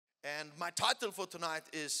And my title for tonight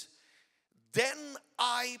is, Then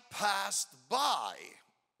I Passed By.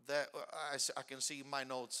 I can see my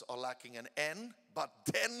notes are lacking an N, but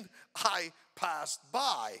then I passed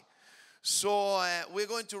by. So we're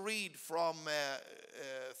going to read from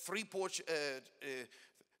three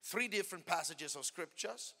different passages of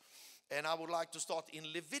scriptures. And I would like to start in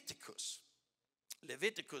Leviticus.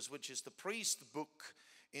 Leviticus, which is the priest book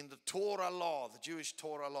in the Torah law, the Jewish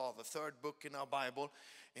Torah law, the third book in our Bible.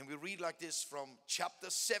 And we read like this from chapter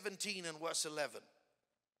 17 and verse 11.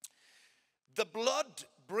 The blood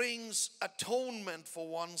brings atonement for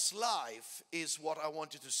one's life is what I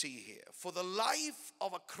want you to see here. For the life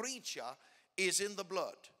of a creature is in the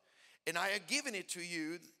blood. And I have given it to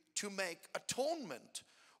you to make atonement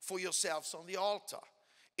for yourselves on the altar.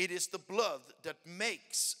 It is the blood that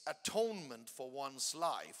makes atonement for one's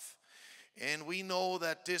life. And we know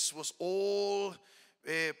that this was all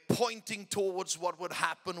pointing towards what would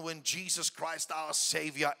happen when Jesus Christ, our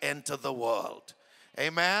Savior, entered the world.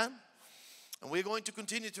 Amen. And we're going to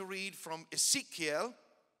continue to read from Ezekiel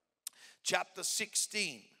chapter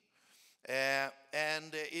 16. And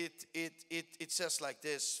it says like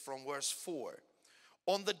this from verse 4.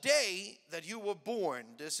 On the day that you were born,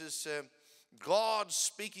 this is God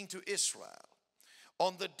speaking to Israel.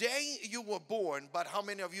 On the day you were born, but how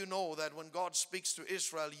many of you know that when God speaks to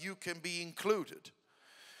Israel, you can be included?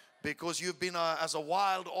 Because you've been as a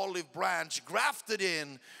wild olive branch grafted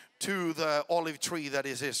in to the olive tree that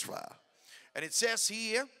is Israel. And it says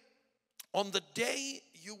here, on the day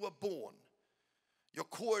you were born, your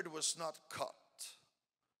cord was not cut,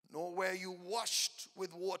 nor were you washed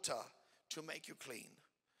with water to make you clean,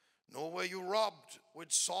 nor were you rubbed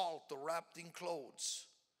with salt or wrapped in clothes.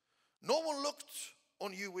 No one looked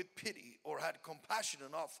on you with pity or had compassion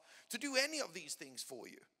enough to do any of these things for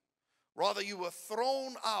you. Rather, you were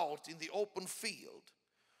thrown out in the open field.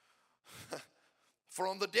 For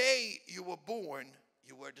on the day you were born,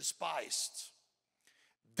 you were despised.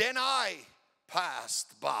 Then I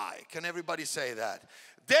passed by. Can everybody say that?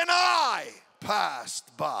 Then I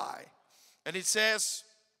passed by. And it says,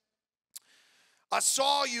 I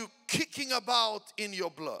saw you kicking about in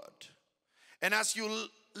your blood. And as you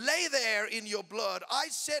lay there in your blood, I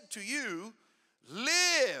said to you,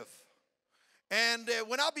 live. And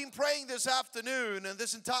when I've been praying this afternoon and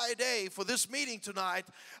this entire day for this meeting tonight,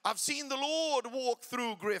 I've seen the Lord walk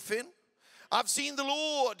through Griffin. I've seen the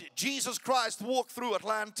Lord, Jesus Christ, walk through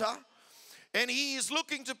Atlanta. And He is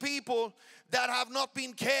looking to people that have not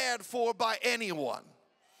been cared for by anyone.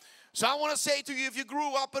 So I want to say to you, if you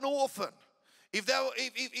grew up an orphan, if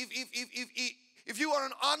you are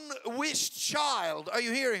an unwished child, are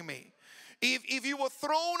you hearing me? If you were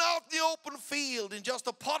thrown out the open field in just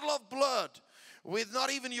a puddle of blood with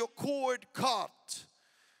not even your cord cut,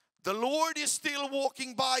 the Lord is still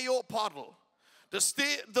walking by your puddle.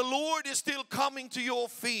 The Lord is still coming to your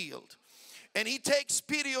field. And He takes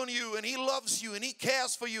pity on you, and He loves you, and He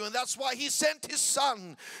cares for you. And that's why He sent His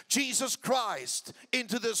Son, Jesus Christ,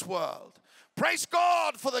 into this world. Praise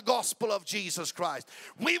God for the gospel of Jesus Christ.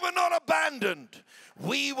 We were not abandoned.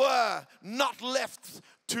 We were not left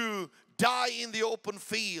to die in the open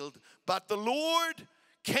field. But the Lord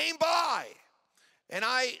came by. And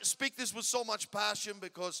I speak this with so much passion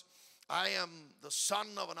because I am the son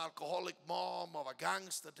of an alcoholic mom, of a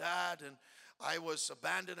gangster dad, and I was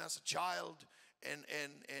abandoned as a child, and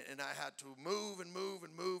I had to move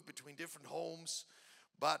between different homes.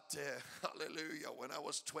 But hallelujah, when I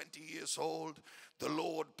was 20 years old, the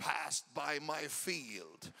Lord passed by my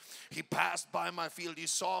field. He passed by my field. He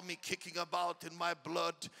saw me kicking about in my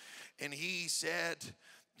blood, and He said,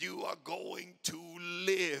 you are going to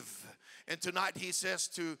live. And tonight He says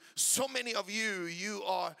to so many of you, you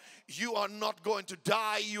are not going to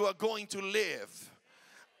die, you are going to live.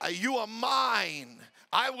 You are mine.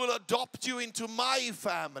 I will adopt you into my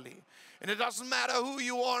family. And it doesn't matter who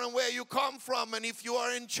you are and where you come from. And if you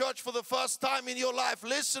are in church for the first time in your life,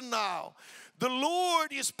 listen now. The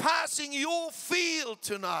Lord is passing your field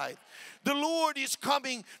tonight. The Lord is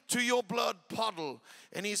coming to your blood puddle.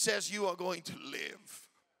 And He says you are going to live.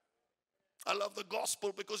 I love the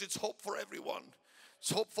gospel because it's hope for everyone. It's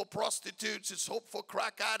hope for prostitutes. It's hope for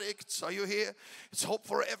crack addicts. Are you here? It's hope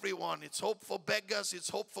for everyone. It's hope for beggars. It's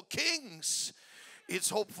hope for kings. It's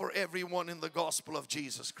hope for everyone in the gospel of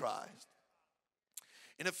Jesus Christ.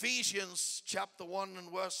 In Ephesians chapter 1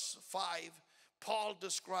 and verse 5, Paul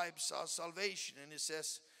describes our salvation, and he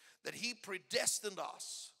says that He predestined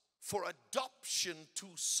us for adoption to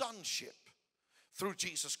sonship through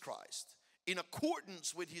Jesus Christ, in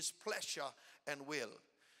accordance with His pleasure and will.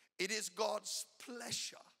 It is God's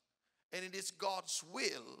pleasure and it is God's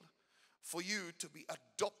will for you to be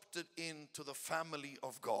adopted adopted into the family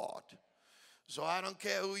of God. So I don't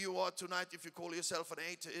care who you are tonight, if you call yourself an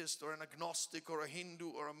atheist or an agnostic or a Hindu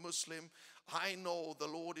or a Muslim. I know the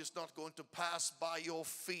Lord is not going to pass by your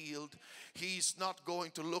field. He's not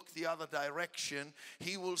going to look the other direction.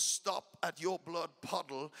 He will stop at your blood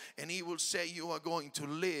puddle and He will say you are going to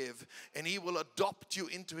live, and He will adopt you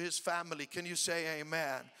into His family. Can you say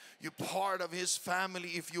amen? You're part of His family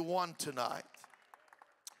if you want tonight.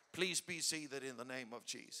 Please be seated in the name of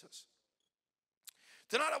Jesus.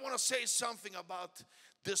 Tonight I want to say something about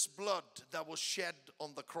this blood that was shed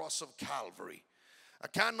on the cross of Calvary. I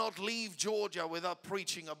cannot leave Georgia without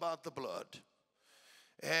preaching about the blood.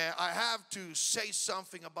 I have to say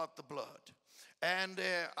something about the blood. And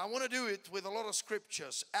I want to do it with a lot of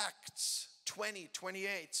scriptures. Acts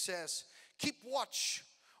 20:28 says, keep watch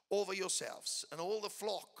over yourselves and all the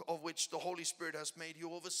flock of which the Holy Spirit has made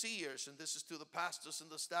you overseers. And this is to the pastors and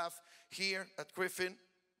the staff here at Griffin.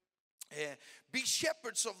 Be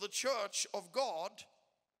shepherds of the church of God.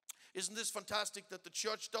 Isn't this fantastic that the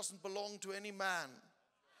church doesn't belong to any man?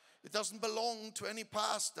 It doesn't belong to any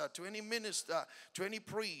pastor, to any minister, to any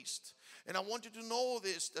priest. And I want you to know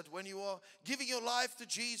this, that when you are giving your life to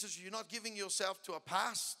Jesus, you're not giving yourself to a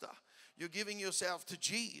pastor. You're giving yourself to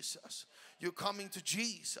Jesus. You're coming to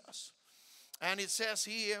Jesus. And it says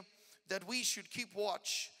here that we should keep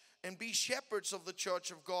watch and be shepherds of the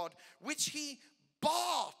church of God, which He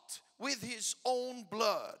bought with His own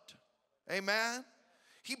blood. Amen.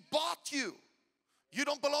 He bought you. You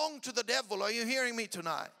don't belong to the devil. Are you hearing me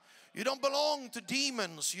tonight? You don't belong to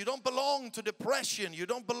demons. You don't belong to depression. You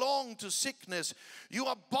don't belong to sickness. You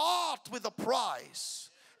are bought with a price,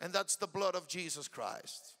 and that's the blood of Jesus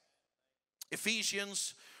Christ.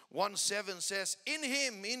 Ephesians 1:7 says, in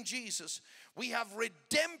Him, in Jesus, we have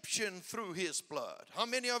redemption through His blood. How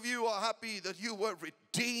many of you are happy that you were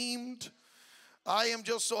redeemed? I am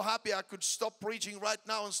just so happy I could stop preaching right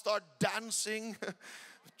now and start dancing.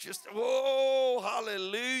 Just, oh,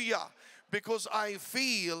 hallelujah. Because I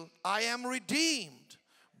feel I am redeemed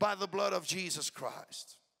by the blood of Jesus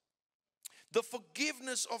Christ. The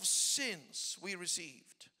forgiveness of sins we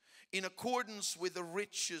received in accordance with the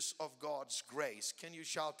riches of God's grace. Can you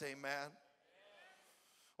shout amen?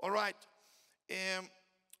 All right.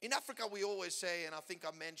 In Africa we always say, and I think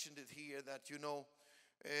I mentioned it here, that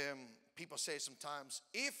people say sometimes,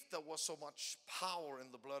 if there was so much power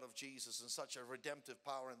in the blood of Jesus and such a redemptive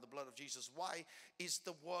power in the blood of Jesus, why is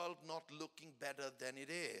the world not looking better than it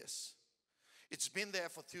is? It's been there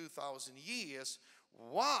for 2,000 years.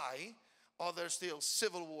 Why are there still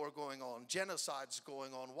civil war going on, genocides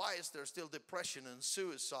going on? Why is there still depression and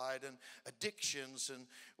suicide and addictions? And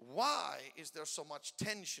why is there so much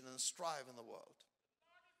tension and strife in the world?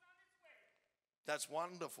 That's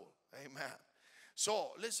wonderful. Amen. So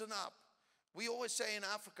listen up. We always say in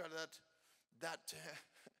Africa that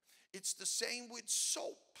it's the same with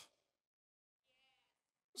soap.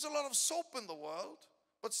 There's a lot of soap in the world,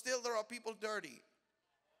 but still there are people dirty.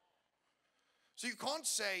 So you can't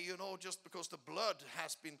say, just because the blood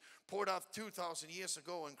has been poured out 2,000 years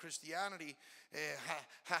ago and Christianity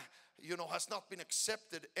has not been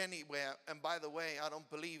accepted anywhere. And by the way, I don't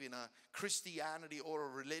believe in a Christianity or a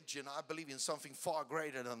religion. I believe in something far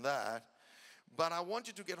greater than that. But I want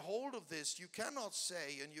you to get hold of this. You cannot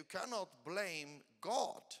say and you cannot blame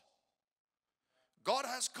God. God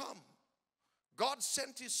has come. God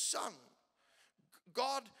sent His Son.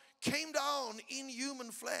 God came down in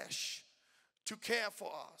human flesh to care for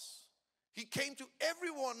us. He came to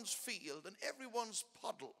everyone's field and everyone's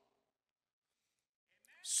puddle.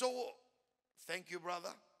 So, thank you,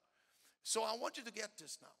 brother. So I want you to get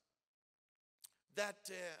this now. That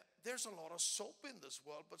there's a lot of soap in this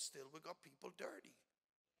world, but still we got people dirty.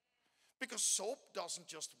 Because soap doesn't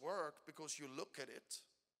just work because you look at it.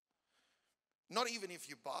 Not even if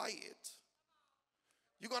you buy it.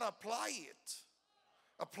 You got to apply it.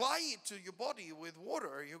 Apply it to your body with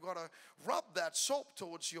water. You got to rub that soap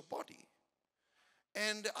towards your body.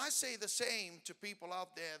 And I say the same to people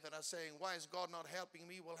out there that are saying, why is God not helping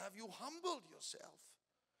me? Well, have you humbled yourself?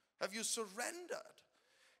 Have you surrendered?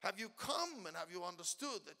 Have you come and have you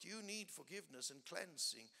understood that you need forgiveness and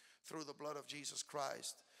cleansing through the blood of Jesus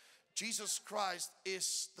Christ? Jesus Christ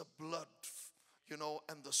is the blood,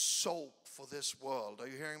 and the soap for this world. Are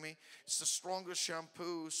you hearing me? It's the strongest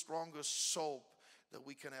shampoo, strongest soap that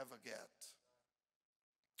we can ever get.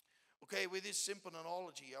 Okay, with this simple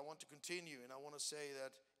analogy, I want to continue, and I want to say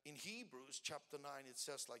that in Hebrews chapter 9, it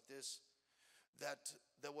says like this, that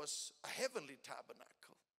there was a heavenly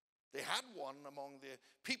tabernacle. They had one among the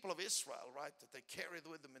people of Israel, right, that they carried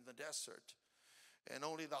with them in the desert. And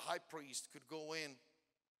only the high priest could go in.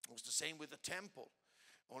 It was the same with the temple.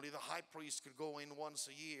 Only the high priest could go in once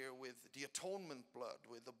a year with the atonement blood,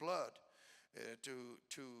 with the blood, to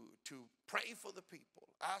pray for the people,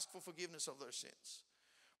 ask for forgiveness of their sins.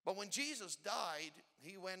 But when Jesus died,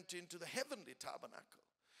 he went into the heavenly tabernacle.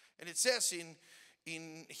 And it says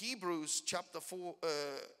in Hebrews chapter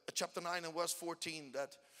 9 and verse 14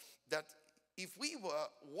 that if we were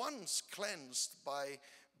once cleansed by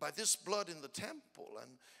this blood in the temple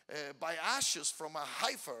and by ashes from a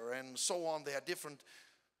heifer and so on, they are different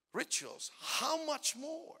rituals, how much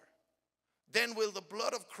more then will the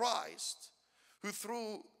blood of Christ, who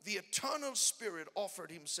through the eternal Spirit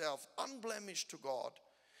offered himself unblemished to God,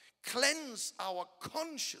 cleanse our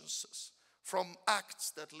consciences from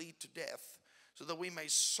acts that lead to death, so that we may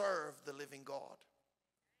serve the living God.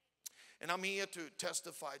 And I'm here to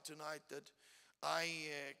testify tonight that I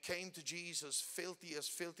came to Jesus filthy as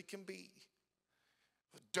filthy can be,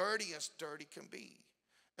 dirty as dirty can be.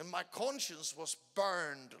 And my conscience was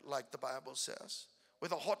burned, like the Bible says,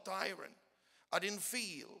 with a hot iron. I didn't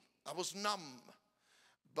feel, I was numb.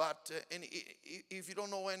 But and if you don't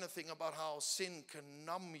know anything about how sin can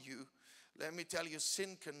numb you, let me tell you,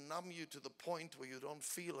 sin can numb you to the point where you don't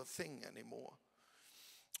feel a thing anymore.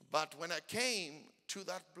 But when I came to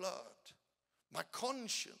that blood, my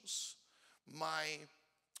conscience, my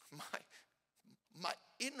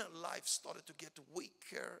inner life started to get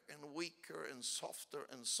weaker and weaker and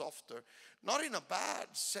softer. Not in a bad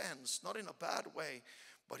sense, not in a bad way,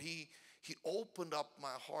 but he opened up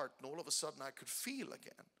my heart, and all of a sudden I could feel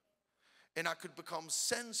again. And I could become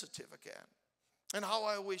sensitive again. And how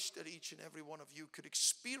I wish that each and every one of you could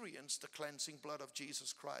experience the cleansing blood of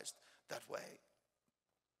Jesus Christ that way.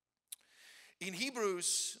 In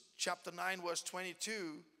Hebrews chapter 9 verse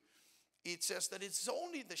 22, it says that it's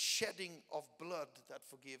only the shedding of blood that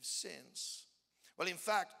forgives sins. Well, in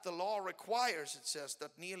fact, the law requires, it says,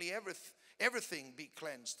 that nearly everything be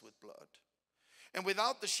cleansed with blood. And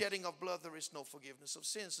without the shedding of blood, there is no forgiveness of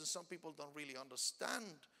sins. And some people don't really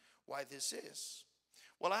understand why this is.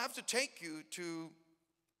 Well, I have to take you to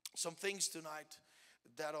some things tonight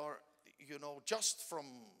that are, just from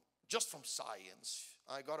science.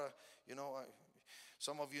 I gotta,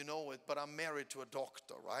 some of you know it, but I'm married to a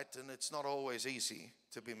doctor, right? And it's not always easy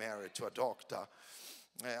to be married to a doctor.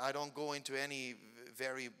 I don't go into any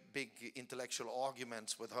very big intellectual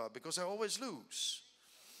arguments with her because I always lose.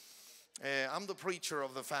 I'm the preacher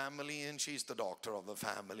of the family and she's the doctor of the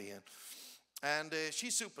family. And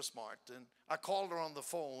she's super smart. And I called her on the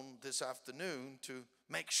phone this afternoon to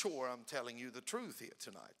make sure I'm telling you the truth here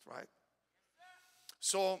tonight, right?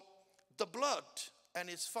 So the blood and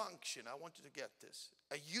its function, I want you to get this.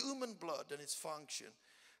 A human blood and its function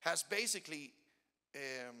has basically,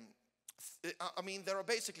 there are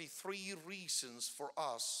basically three reasons for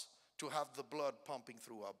us to have the blood pumping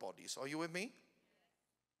through our bodies. Are you with me?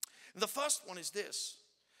 The first one is this.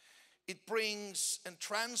 It brings and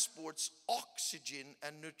transports oxygen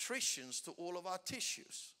and nutrition to all of our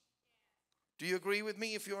tissues. Do you agree with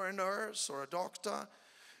me if you're a nurse or a doctor?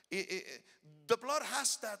 The blood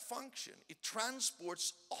has that function. It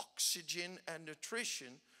transports oxygen and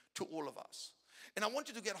nutrition to all of us. And I want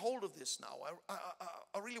you to get hold of this now.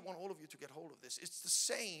 I really want all of you to get hold of this. It's the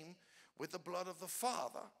same with the blood of the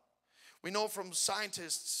Father. We know from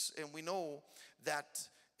scientists, and we know that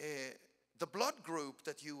the blood group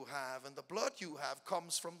that you have and the blood you have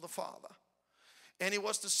comes from the Father. And it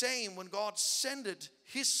was the same when God sent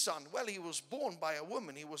his son. Well, he was born by a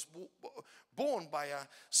woman. He was born by a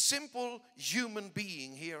simple human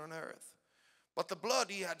being here on earth. But the blood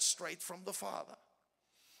he had straight from the Father.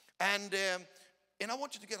 And I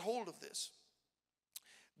want you to get hold of this.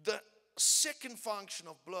 The second function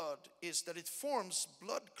of blood is that it forms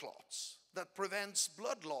blood clots that prevents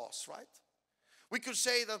blood loss, right? We could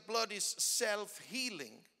say that blood is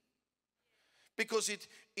self-healing because it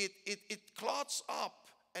clots up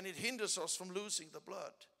and it hinders us from losing the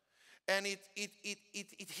blood. And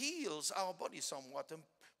it heals our body somewhat and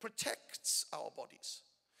protects our bodies.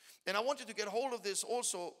 And I want you to get hold of this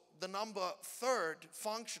also. The third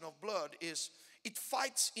function of blood is it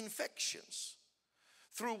fights infections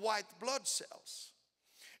through white blood cells.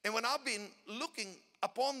 And when I've been looking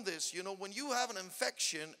upon this, when you have an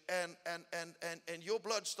infection and your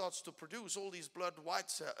blood starts to produce all these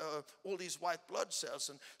white blood cells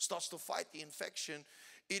and starts to fight the infection,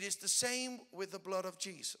 it is the same with the blood of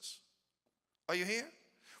Jesus. Are you here?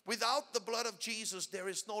 Without the blood of Jesus, there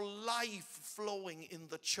is no life flowing in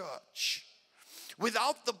the church.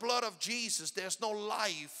 Without the blood of Jesus, there's no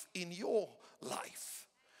life in your life.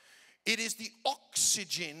 It is the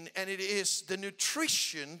oxygen and it is the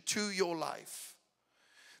nutrition to your life.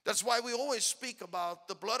 That's why we always speak about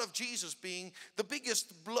the blood of Jesus being the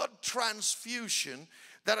biggest blood transfusion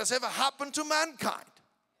that has ever happened to mankind.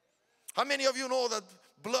 How many of you know that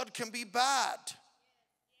blood can be bad?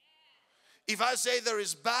 If I say there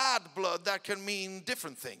is bad blood, that can mean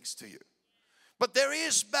different things to you. But there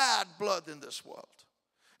is bad blood in this world.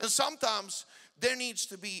 And sometimes there needs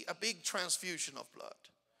to be a big transfusion of blood.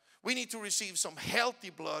 We need to receive some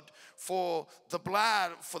healthy blood for the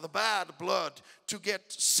bad blood to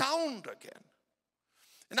get sound again.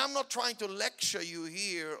 And I'm not trying to lecture you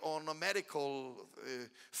here on a medical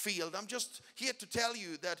field. I'm just here to tell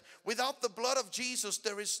you that without the blood of Jesus,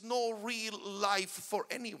 there is no real life for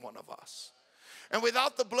any one of us. And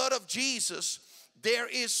without the blood of Jesus, there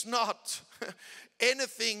is not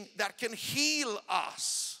anything that can heal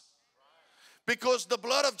us. Because the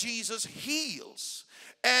blood of Jesus heals.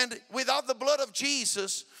 And without the blood of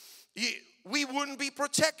Jesus, we wouldn't be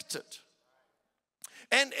protected.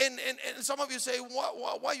 And some of you say,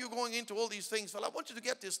 why are you going into all these things? Well, I want you to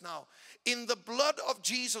get this now. In the blood of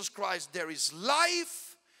Jesus Christ, there is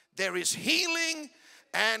life, there is healing,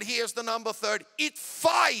 and here's the number third. It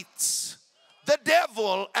fights the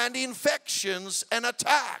devil and infections and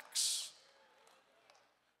attacks.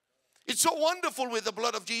 It's so wonderful with the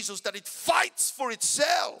blood of Jesus that it fights for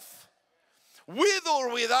itself. With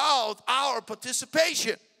or without our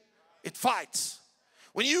participation, it fights.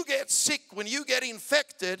 When you get sick, when you get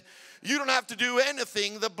infected, you don't have to do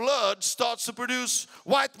anything. The blood starts to produce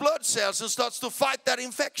white blood cells and starts to fight that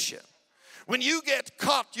infection. When you get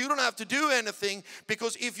cut, you don't have to do anything,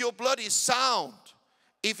 because if your blood is sound,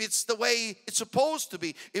 if it's the way it's supposed to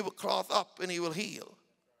be, it will clot up and it will heal.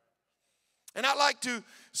 And I'd like to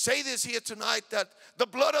say this here tonight, that the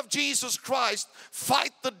blood of Jesus Christ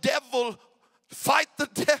fights the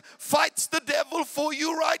devil for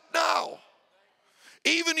you right now.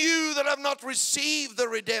 Even you that have not received the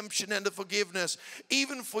redemption and the forgiveness,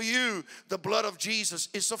 even for you, the blood of Jesus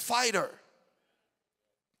is a fighter.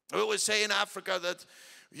 I always say in Africa that,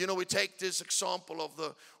 we take this example of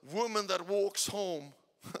the woman that walks home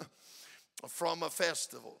from a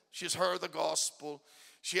festival. She's heard the gospel.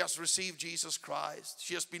 She has received Jesus Christ.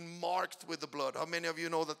 She has been marked with the blood. How many of you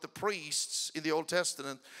know that the priests in the Old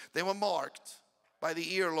Testament, they were marked by the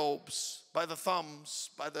earlobes, by the thumbs,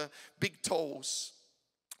 by the big toes?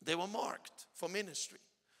 They were marked for ministry.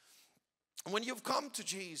 And when you've come to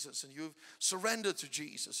Jesus and you've surrendered to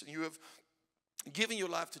Jesus and you have given your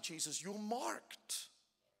life to Jesus, you're marked.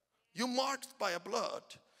 You're marked by a blood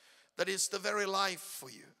that is the very life for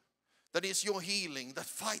you, that is your healing, that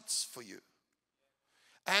fights for you.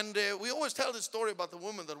 And we always tell this story about the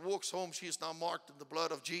woman that walks home. She is now marked in the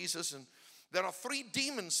blood of Jesus. And there are 3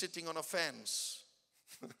 demons sitting on a fence.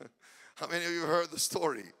 How many of you heard the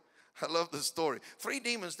story? I love the story. 3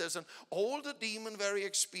 demons. There's an older demon, very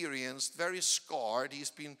experienced, very scarred.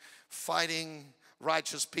 He's been fighting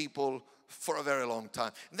righteous people for a very long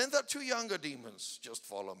time. And then there are 2 younger demons. Just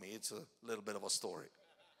follow me. It's a little bit of a story.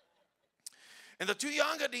 And the 2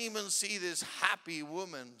 younger demons see this happy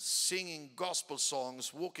woman singing gospel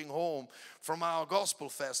songs, walking home from our gospel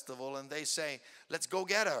festival, and they say, let's go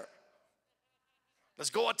get her. Let's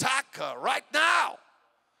go attack her right now.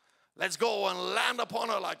 Let's go and land upon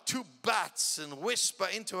her like 2 bats and whisper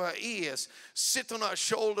into her ears, sit on her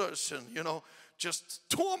shoulders and, just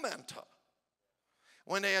torment her.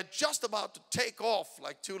 When they are just about to take off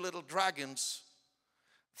like 2 little dragons,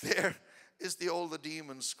 there is the older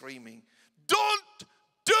demon screaming, don't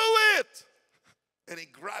do it! And he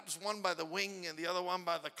grabs one by the wing and the other one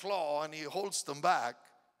by the claw, and he holds them back.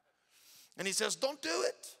 And he says, don't do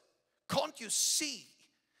it. Can't you see?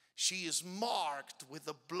 She is marked with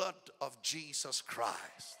the blood of Jesus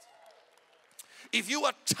Christ. If you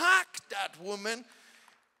attack that woman,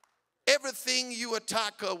 everything you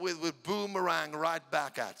attack her with will boomerang right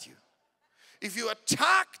back at you. If you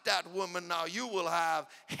attack that woman now, you will have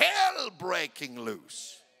hell breaking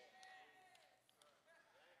loose.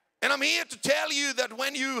 And I'm here to tell you that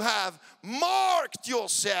when you have marked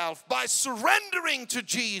yourself by surrendering to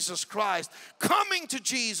Jesus Christ, coming to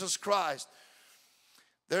Jesus Christ,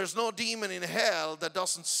 there's no demon in hell that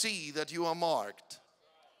doesn't see that you are marked.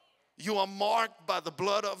 You are marked by the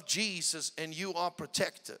blood of Jesus and you are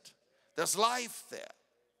protected. There's life there.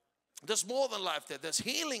 There's more than life there. There's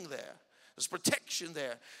healing there. There's protection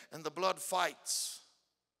there. And the blood fights.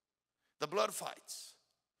 The blood fights.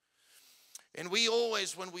 And we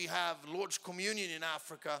always, when we have Lord's Communion in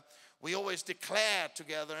Africa, we always declare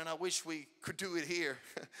together, and I wish we could do it here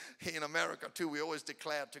in America too. We always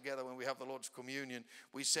declare together when we have the Lord's Communion.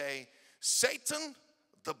 We say, Satan,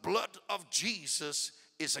 the blood of Jesus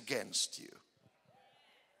is against you.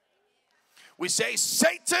 We say,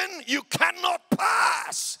 Satan, you cannot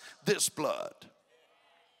pass this blood.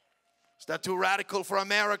 Is that too radical for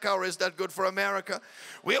America, or is that good for America?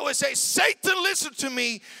 We always say, Satan, listen to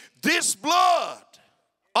me. This blood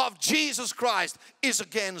of Jesus Christ is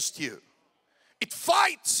against you. It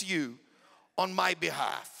fights you on my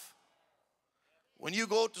behalf. When you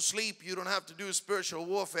go to sleep, you don't have to do spiritual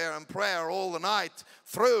warfare and prayer all the night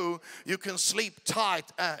through. You can sleep tight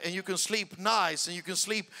and you can sleep nice and you can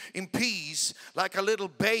sleep in peace like a little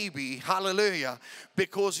baby. Hallelujah.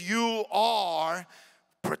 Because you are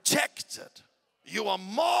protected. You are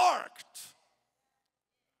marked.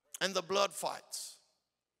 And the blood fights.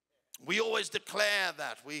 We always declare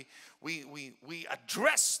that. We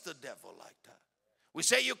address the devil like that. We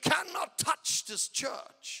say, you cannot touch this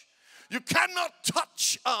church. You cannot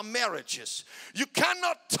touch our marriages. You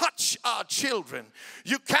cannot touch our children.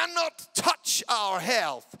 You cannot touch our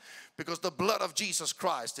health, because the blood of Jesus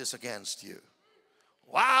Christ is against you.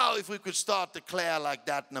 Wow, if we could start declare like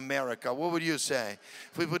that in America, what would you say?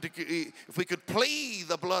 If we could plead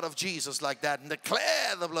the blood of Jesus like that and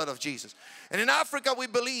declare the blood of Jesus. And in Africa we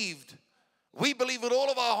believe with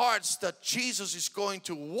all of our hearts that Jesus is going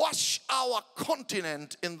to wash our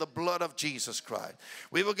continent in the blood of Jesus Christ.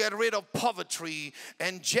 We will get rid of poverty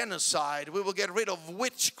and genocide. We will get rid of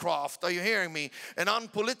witchcraft, are you hearing me? And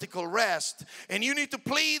unpolitical rest. And you need to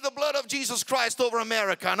plead the blood of Jesus Christ over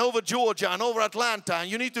America and over Georgia and over Atlanta.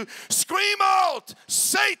 And you need to scream out,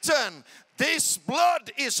 Satan, this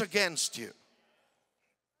blood is against you.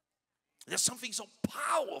 There's something so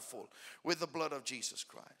powerful with the blood of Jesus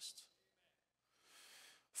Christ.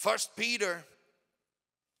 1 Peter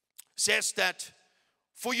says that,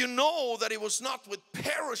 for you know that it was not with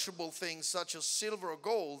perishable things such as silver or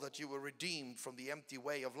gold that you were redeemed from the empty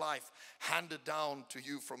way of life handed down to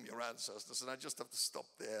you from your ancestors. And I just have to stop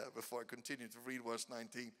there before I continue to read verse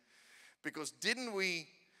 19. Because didn't we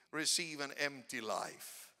receive an empty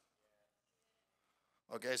life?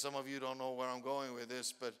 Okay, some of you don't know where I'm going with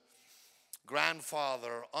this, but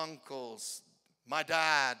grandfather, uncles, my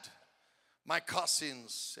dad, my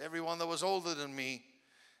cousins, everyone that was older than me,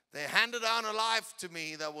 they handed down a life to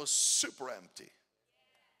me that was super empty.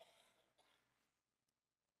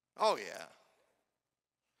 Oh yeah.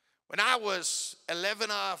 When I was 11,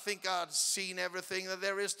 I think I'd seen everything that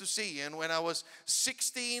there is to see. And when I was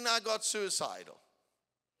 16, I got suicidal.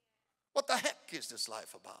 What the heck is this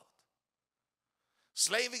life about?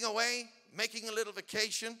 Slaving away, making a little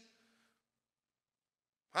vacation.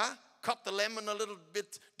 Huh? Cut the lemon a little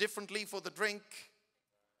bit differently for the drink.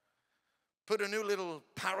 Put a new little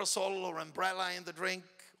parasol or umbrella in the drink.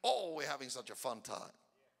 Oh, we're having such a fun time.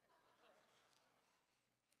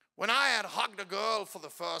 When I had hugged a girl for the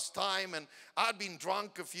first time, and I'd been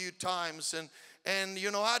drunk a few times, and you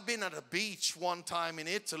know, I'd been at a beach one time in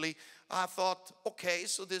Italy, I thought, okay,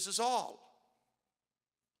 so this is all.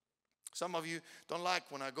 Some of you don't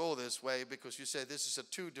like when I go this way because you say this is a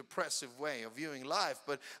too depressive way of viewing life.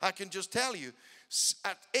 But I can just tell you,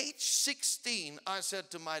 at age 16, I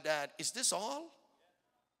said to my dad, is this all?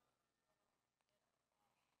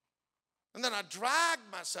 And then I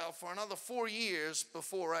dragged myself for another 4 years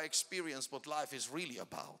before I experienced what life is really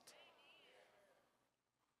about.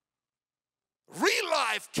 Real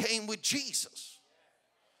life came with Jesus.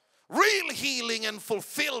 Real healing and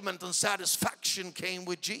fulfillment and satisfaction came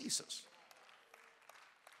with Jesus.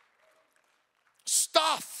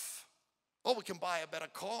 Stuff. Oh, we can buy a better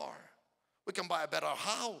car. We can buy a better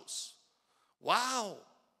house. Wow.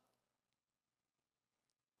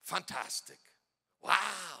 Fantastic. Wow.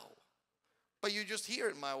 But you just hear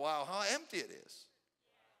in my wow how empty it is.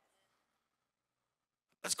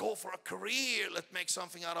 Let's go for a career. Let's make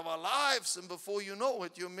something out of our lives. And before you know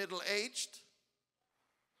it, you're middle-aged.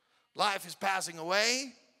 Life is passing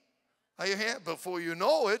away. Are you here? Before you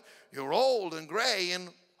know it, you're old and gray. And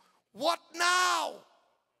what now?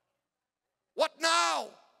 What now?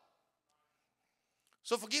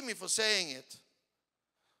 So forgive me for saying it,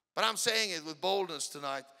 but I'm saying it with boldness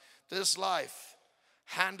tonight. This life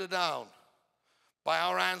handed down by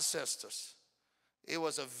our ancestors, it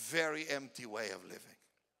was a very empty way of living.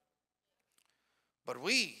 But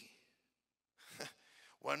we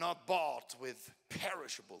were not bought with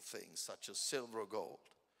perishable things such as silver or gold,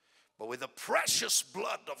 but with the precious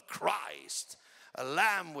blood of Christ, a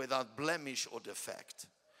lamb without blemish or defect.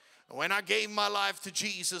 And when I gave my life to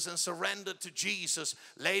Jesus and surrendered to Jesus,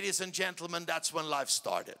 ladies and gentlemen, that's when life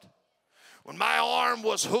started. When my arm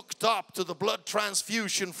was hooked up to the blood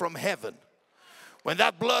transfusion from heaven, when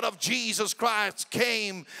that blood of Jesus Christ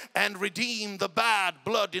came and redeemed the bad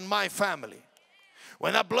blood in my family,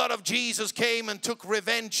 when that blood of Jesus came and took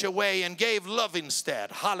revenge away and gave love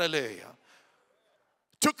instead. Hallelujah.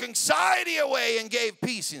 took anxiety away and gave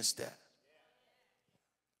peace instead.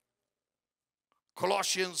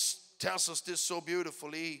 Colossians tells us this so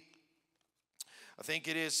beautifully. I think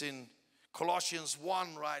it is in Colossians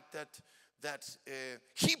 1, right, that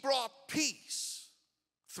he brought peace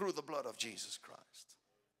through the blood of Jesus Christ.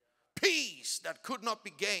 Peace that could not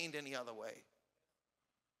be gained any other way.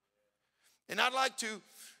 And I'd like to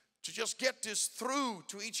just get this through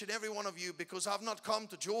to each and every one of you, because I've not come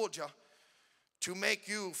to Georgia to make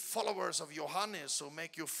you followers of Johannes or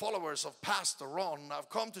make you followers of Pastor Ron. I've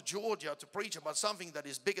come to Georgia to preach about something that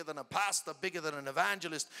is bigger than a pastor, bigger than an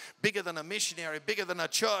evangelist, bigger than a missionary, bigger than a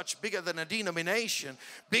church, bigger than a denomination,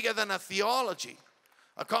 bigger than a theology.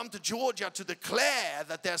 I come to Georgia to declare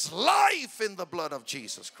that there's life in the blood of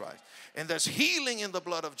Jesus Christ, and there's healing in the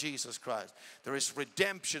blood of Jesus Christ. There is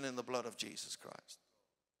redemption in the blood of Jesus Christ.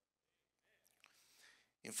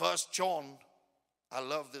 In 1 John, I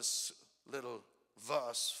love this little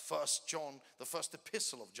verse. 1 John, the first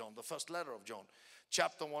epistle of John, the first letter of John,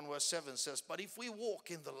 chapter 1 verse 7 says, but if we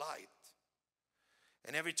walk in the light,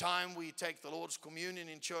 and every time we take the Lord's communion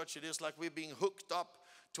in church, it is like we're being hooked up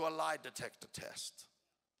to a lie detector test.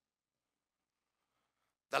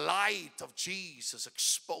 The light of Jesus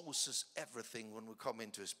exposes everything when we come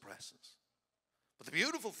into his presence. But the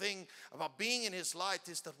beautiful thing about being in his light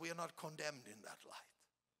is that we are not condemned in that light.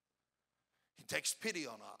 He takes pity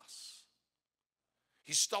on us.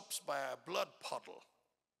 He stops by our blood puddle.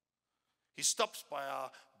 He stops by our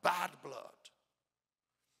bad blood.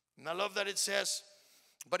 And I love that it says,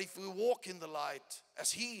 but if we walk in the light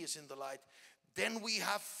as he is in the light, then we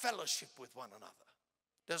have fellowship with one another.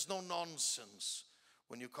 There's no nonsense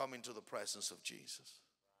when you come into the presence of Jesus.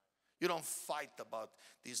 You don't fight about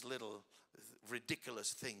these little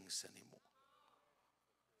ridiculous things anymore.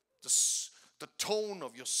 The tone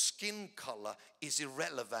of your skin color is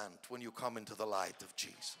irrelevant when you come into the light of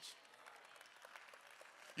Jesus.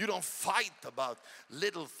 You don't fight about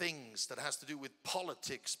little things that has to do with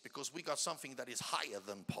politics, because we got something that is higher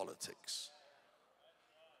than politics.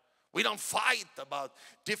 We don't fight about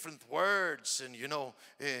different words and,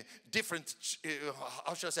 different,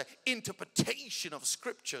 how should I say, interpretation of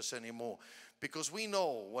scriptures anymore, because we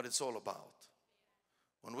know what it's all about.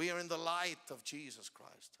 When we are in the light of Jesus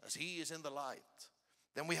Christ, as he is in the light,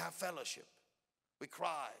 then we have fellowship. We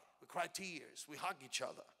cry tears, we hug each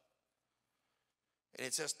other. And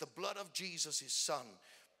it says the blood of Jesus, his son,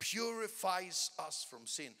 purifies us from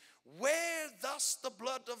sin. Where does the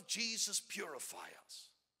blood of Jesus purify us?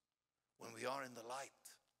 When we are in the light.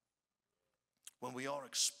 When we are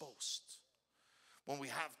exposed. When we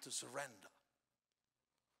have to surrender.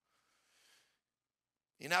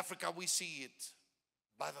 In Africa we see it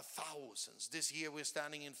by the thousands. This year we're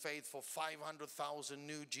standing in faith for 500,000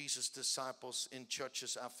 new Jesus disciples in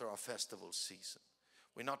churches after our festival season.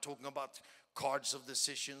 We're not talking about cards of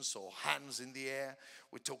decisions or hands in the air.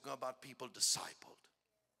 We're talking about people discipled.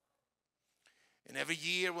 And every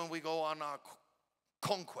year when we go on our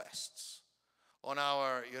conquests, on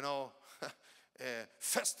our,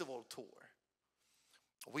 festival tour,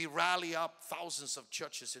 we rally up thousands of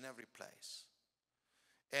churches in every place.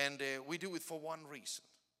 And we do it for one reason.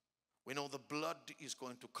 We know the blood is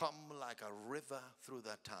going to come like a river through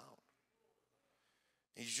that town.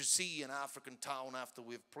 And you should see an African town after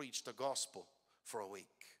we've preached the gospel for a week.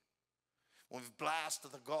 When we've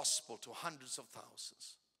blasted the gospel to hundreds of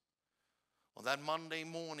thousands. On that Monday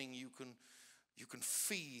morning, you can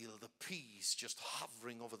feel the peace just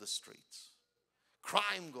hovering over the streets.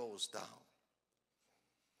 Crime goes down.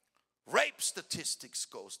 Rape statistics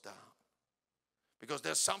goes down. Because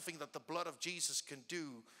there's something that the blood of Jesus can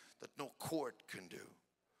do that no court can do,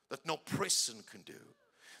 that no prison can do.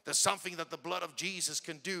 There's something that the blood of Jesus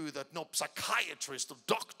can do that no psychiatrist or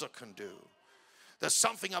doctor can do. There's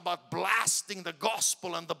something about blasting the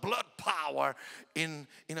gospel and the blood power in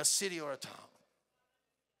a city or a town.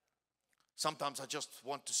 Sometimes I just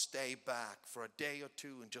want to stay back for a day or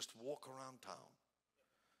two and just walk around town.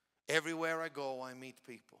 Everywhere I go, I meet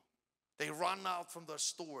people. They run out from their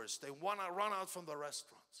stores. They want to run out from the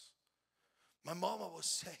restaurants. My mama was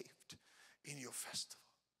saved in your festival.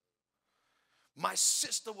 My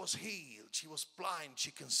sister was healed. She was blind.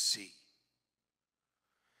 She can see.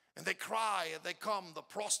 And they cry and they come. The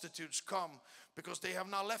prostitutes come because they have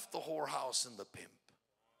now left the whorehouse and the pimp.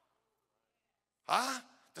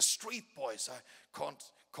 The street boys. I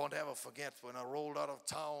can't ever forget when I rolled out of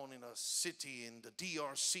town in a city in the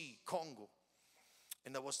DRC, Congo.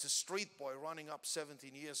 And there was this street boy running up,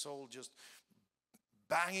 17 years old, just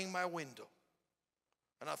banging my window.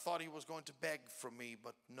 And I thought he was going to beg from me,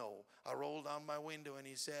 but no. I rolled down my window and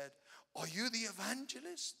he said, "Are you the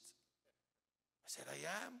evangelist?" I said,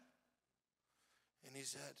 I am. And he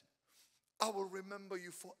said, I will remember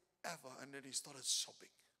you forever. And then he started sobbing.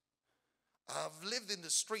 I've lived in the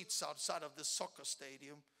streets outside of the soccer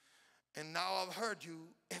stadium, and now I've heard you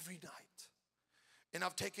every night. And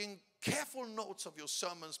I've taken careful notes of your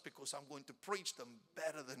sermons because I'm going to preach them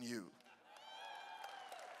better than you.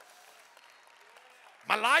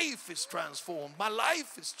 My life is transformed. My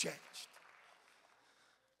life is changed.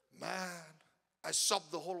 Man, I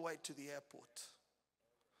sobbed the whole way to the airport.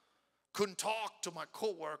 Couldn't talk to my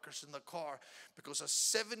co-workers in the car because a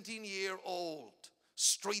 17-year-old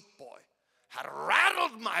street boy had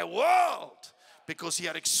rattled my world because he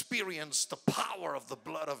had experienced the power of the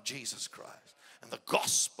blood of Jesus Christ and the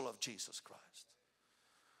gospel of Jesus Christ.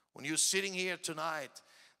 When you're sitting here tonight,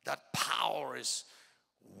 that power is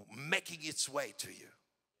making its way to you.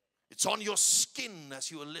 It's on your skin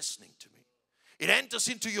as you are listening to me. It enters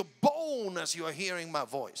into your bone as you are hearing my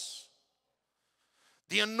voice.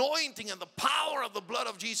 The anointing and the power of the blood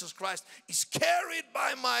of Jesus Christ is carried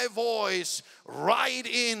by my voice right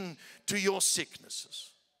in to your sicknesses.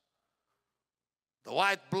 The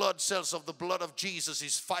white blood cells of the blood of Jesus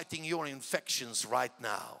is fighting your infections right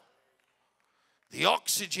now. The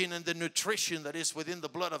oxygen and the nutrition that is within the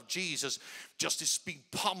blood of Jesus just is being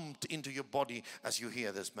pumped into your body as you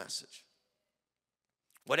hear this message.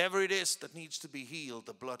 Whatever it is that needs to be healed,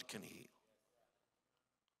 the blood can heal.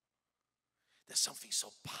 There's something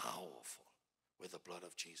so powerful with the blood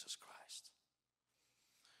of Jesus Christ.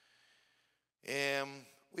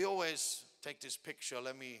 We always take this picture.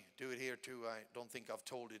 Let me do it here too. I don't think I've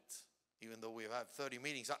told it, even though we've had 30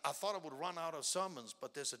 meetings. I thought I would run out of sermons,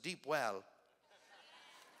 but there's a deep well.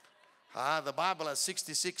 The Bible has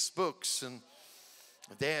 66 books, and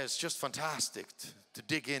there's just fantastic to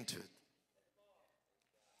dig into it.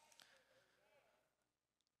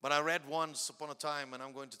 But I read once upon a time, and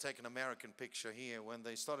I'm going to take an American picture here, when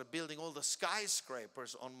they started building all the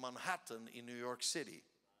skyscrapers on Manhattan in New York City.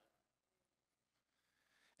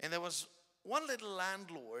 And there was one little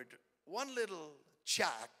landlord, one little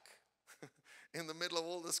shack in the middle of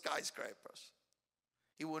all the skyscrapers.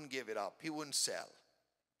 He wouldn't give it up. He wouldn't sell.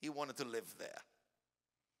 He wanted to live there.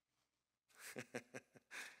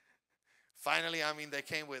 Finally, they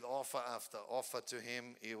came with offer after offer to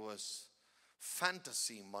him. It was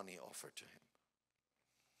fantasy money offered to him.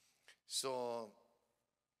 So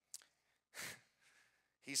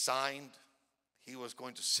he signed. He was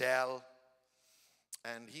going to sell.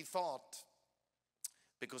 And he thought,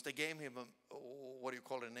 because they gave him what do you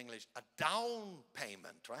call it in English? A down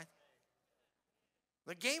payment, right?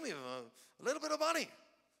 They gave him a little bit of money.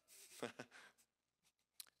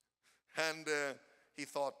 And he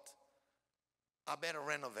thought, I better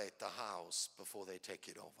renovate the house before they take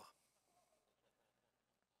it over.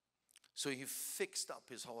 So he fixed up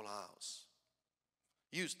his whole house,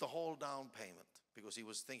 used the whole down payment, because he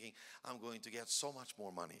was thinking, I'm going to get so much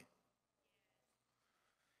more money.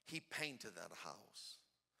 He painted that house.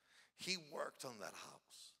 He worked on that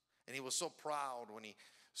house. And he was so proud when he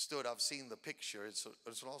stood. I've seen the picture. It's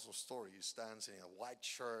also a story. He stands in a white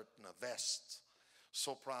shirt and a vest,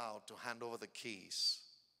 so proud to hand over the keys.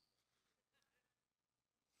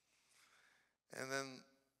 And then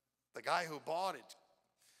the guy who bought it,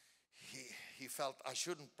 he felt I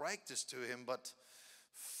shouldn't break this to him, but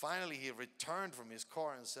finally he returned from his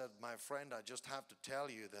car and said, my friend, I just have to tell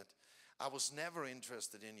you that I was never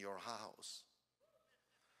interested in your house.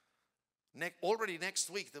 Already next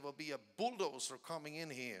week there will be a bulldozer coming in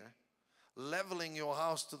here, leveling your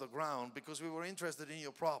house to the ground because we were interested in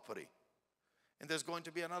your property. And there's going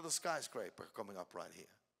to be another skyscraper coming up right here.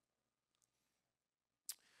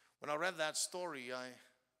 When I read that story, I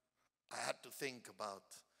had to think about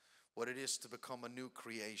what it is to become a new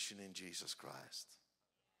creation in Jesus Christ.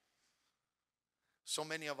 So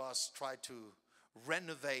many of us try to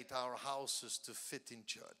renovate our houses to fit in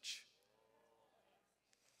church.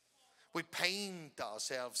 We paint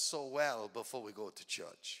ourselves so well before we go to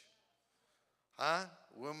church.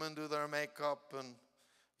 Women do their makeup and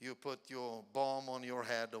you put your balm on your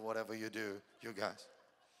head or whatever you do, you guys.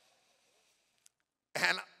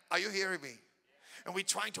 And are you hearing me? And we're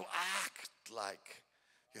trying to act like,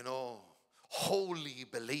 holy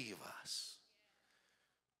believers.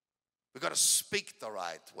 We got to speak the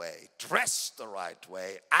right way, dress the right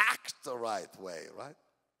way, act the right way, right?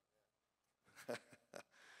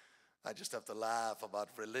 I just have to laugh about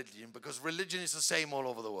religion because religion is the same all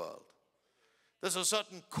over the world. There's a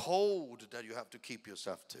certain code that you have to keep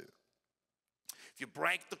yourself to. If you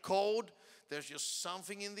break the code, there's just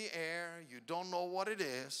something in the air. You don't know what it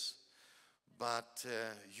is, but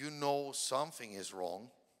you know something is wrong.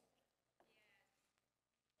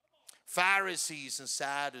 Pharisees and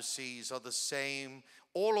Sadducees are the same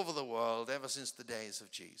all over the world ever since the days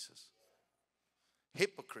of Jesus.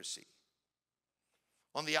 Hypocrisy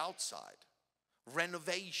on the outside,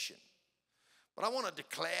 renovation. But I want to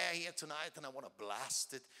declare here tonight, and I want to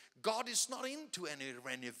blast it, God is not into any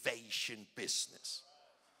renovation business.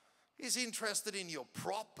 He's interested in your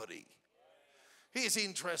property. He's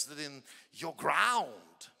interested in your ground.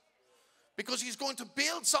 Because he's going to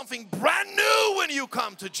build something brand new when you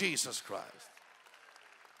come to Jesus Christ.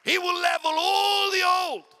 He will level all the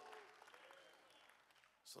old.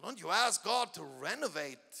 So don't you ask God to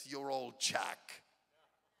renovate your old shack.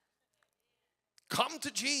 Come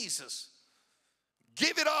to Jesus.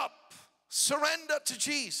 Give it up. Surrender to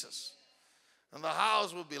Jesus. And the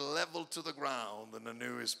house will be leveled to the ground and the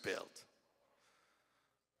new is built.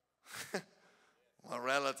 My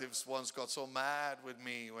relatives once got so mad with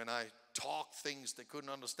me when I talked things they couldn't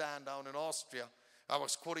understand down in Austria. I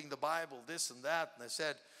was quoting the Bible, this and that, and they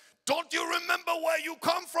said, don't you remember where you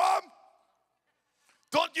come from?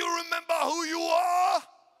 Don't you remember who you are?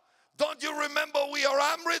 Don't you remember we are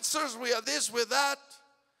Amritzers, we are this, we're that?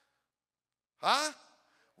 Huh?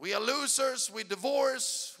 We are losers, we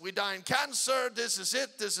divorce, we die in cancer, this is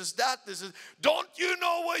it, this is that, this is... Don't you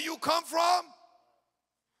know where you come from?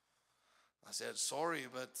 I said, sorry,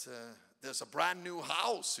 but there's a brand new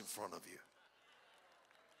house in front of you.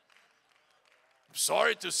 I'm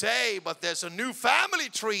sorry to say, but there's a new family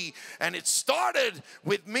tree, and it started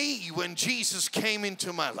with me when Jesus came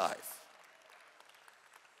into my life.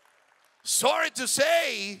 Sorry to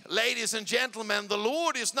say, ladies and gentlemen, the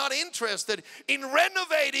Lord is not interested in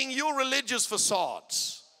renovating your religious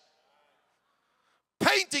facades,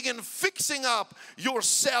 painting and fixing up your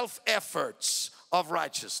self-efforts of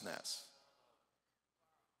righteousness.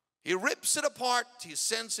 He rips it apart. He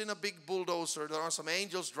sends in a big bulldozer. There are some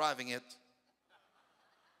angels driving it.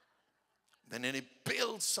 And then he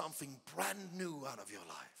builds something brand new out of your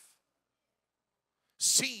life.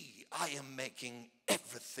 See, I am making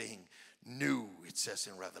everything new, it says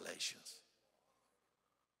in Revelations.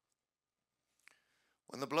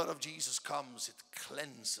 When the blood of Jesus comes, it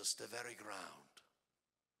cleanses the very ground.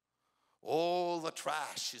 All the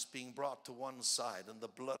trash is being brought to one side, and the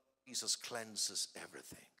blood of Jesus cleanses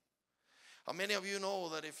everything. How many of you know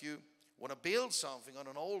that if you want to build something on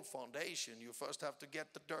an old foundation, you first have to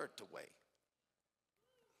get the dirt away?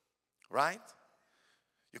 Right?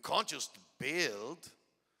 You can't just build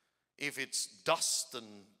if it's dust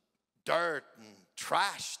and dirt and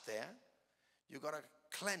trash there. You got to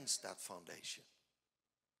cleanse that foundation.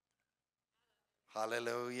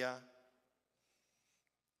 Hallelujah.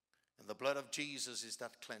 And the blood of Jesus is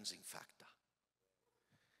that cleansing factor.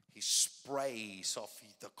 He sprays off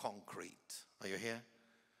the concrete. Are you here?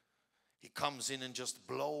 He comes in and just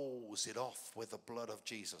blows it off with the blood of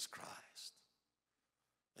Jesus Christ.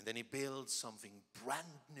 And then he builds something brand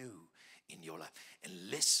new in your life. And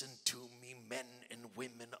listen to me, men and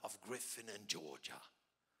women of Griffin and Georgia.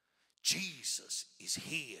 Jesus is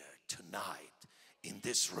here tonight in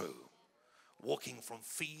this room, walking from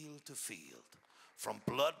field to field, from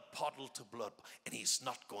blood puddle to blood, and he's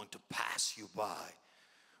not going to pass you by.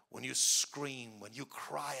 When you scream, when you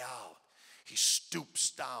cry out, he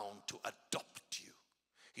stoops down to adopt you.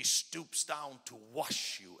 He stoops down to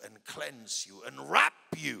wash you and cleanse you and wrap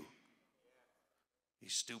you. He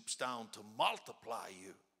stoops down to multiply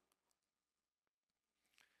you.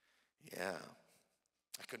 Yeah,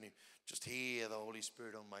 I couldn't just hear the Holy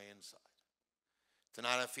Spirit on my inside.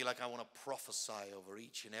 Tonight I feel like I want to prophesy over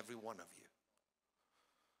each and every one of you.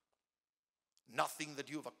 Nothing that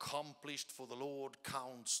you've accomplished for the Lord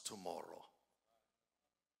counts tomorrow.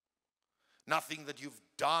 Nothing that you've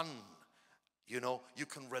done, you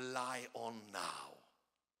can rely on now.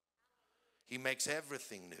 He makes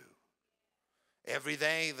everything new. Every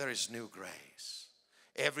day there is new grace.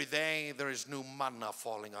 Every day there is new manna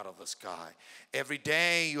falling out of the sky. Every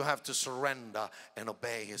day you have to surrender and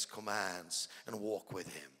obey his commands and walk with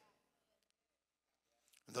him.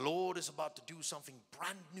 And the Lord is about to do something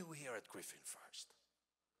brand new here at Griffin First.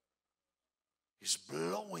 He's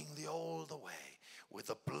blowing the old away with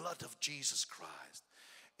the blood of Jesus Christ.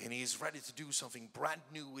 And he's ready to do something brand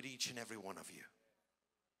new with each and every one of you.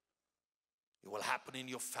 It will happen in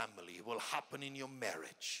your family. It will happen in your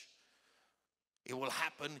marriage. It will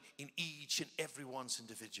happen in each and everyone's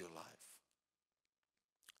individual life.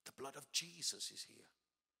 The blood of Jesus is here.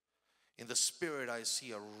 In the spirit, I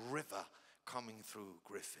see a river coming through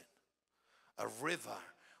Griffin. A river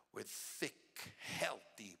with thick,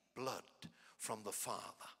 healthy blood from the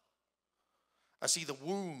Father. I see the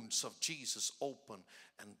wounds of Jesus open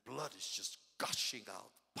and blood is just gushing out,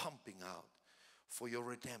 pumping out for your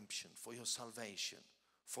redemption, for your salvation,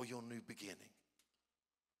 for your new beginning.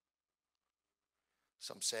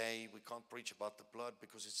 Some say we can't preach about the blood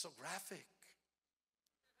because it's so graphic.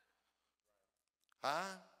 Huh?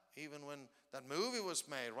 Even when that movie was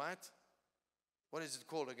made, right? What is it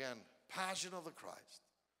called again? Passion of the Christ.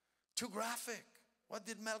 Too graphic. What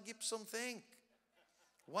did Mel Gibson think?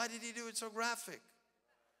 Why did he do it so graphic?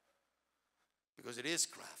 Because it is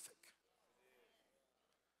graphic.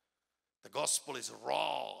 The gospel is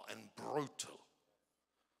raw and brutal.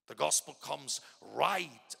 The gospel comes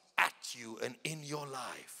right at you and in your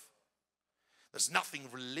life. There's nothing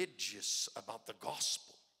religious about the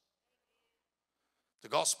gospel. The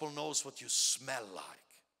gospel knows what you smell like,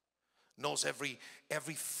 knows every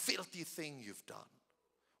filthy thing you've done.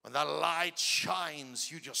 When that light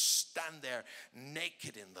shines, you just stand there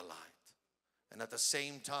naked in the light. And at the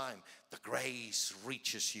same time, the grace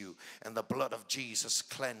reaches you and the blood of Jesus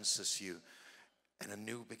cleanses you and a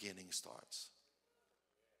new beginning starts.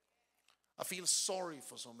 I feel sorry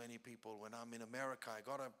for so many people when I'm in America. I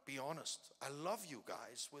gotta be honest. I love you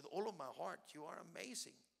guys with all of my heart. You are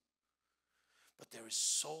amazing. But there is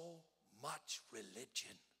so much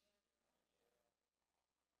religion.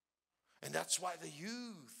 And that's why the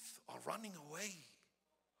youth are running away.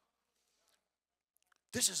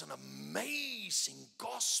 This is an amazing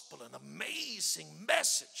gospel, an amazing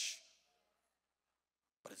message.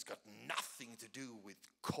 But it's got nothing to do with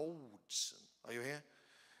codes. Are you here?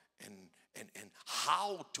 And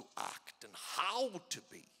how to act and how to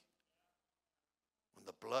be. When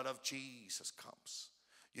the blood of Jesus comes,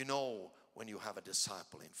 you know when you have a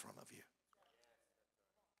disciple in front of you.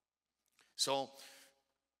 So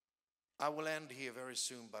I will end here very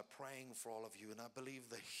soon by praying for all of you. And I believe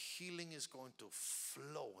the healing is going to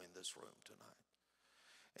flow in this room tonight.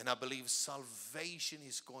 And I believe salvation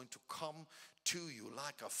is going to come to you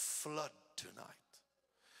like a flood tonight.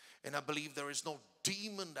 And I believe there is no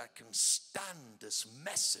demon that can stand this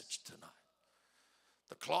message tonight.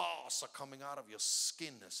 The claws are coming out of your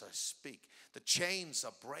skin as I speak. The chains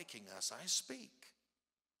are breaking as I speak.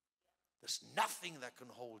 There's nothing that can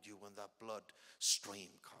hold you when that blood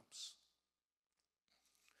stream comes.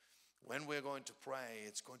 When we're going to pray,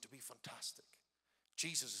 it's going to be fantastic.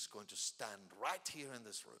 Jesus is going to stand right here in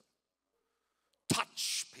this room,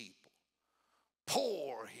 touch people,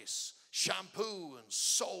 pour his shampoo and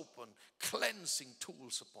soap and cleansing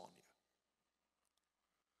tools upon you.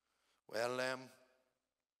 Well,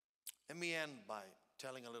 let me end by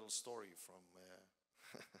telling a little story from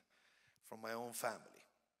my own family.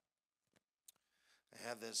 I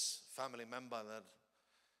have this family member that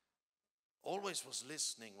always was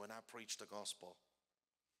listening when I preached the gospel.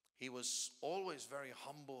 He was always very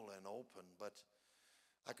humble and open, but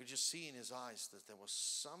I could just see in his eyes that there was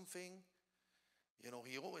something,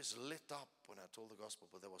 he always lit up when I told the gospel,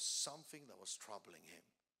 but there was something that was troubling him.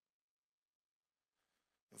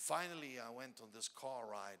 And finally, I went on this car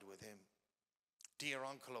ride with him, dear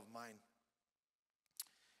uncle of mine,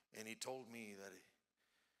 and he told me that,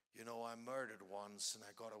 I murdered once and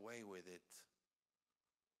I got away with it.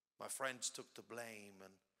 My friends took the blame,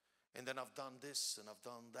 and then I've done this and I've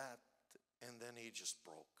done that, and then he just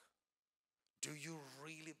broke. Do you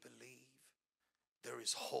really believe there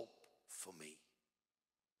is hope for me?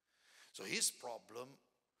 So his problem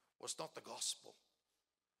was not the gospel.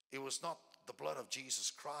 It was not the blood of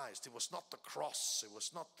Jesus Christ. It was not the cross. It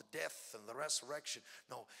was not the death and the resurrection.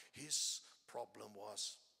 No, his problem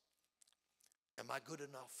was, am I good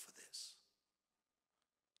enough for this?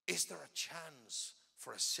 Is there a chance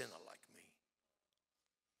for a sinner like me?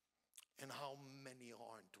 And how many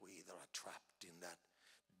aren't we that are trapped in that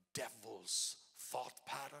devil's thought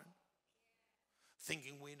pattern,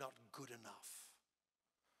 thinking we're not good enough,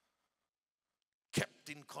 kept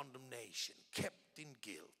in condemnation, kept in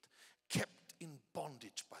guilt, kept in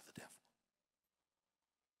bondage by the devil.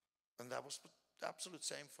 And that was the absolute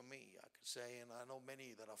same for me, I could say, and I know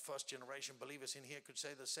many that are first generation believers in here could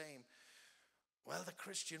say the same. Well, the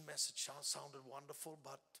Christian message sounded wonderful,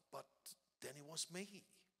 but then it was me.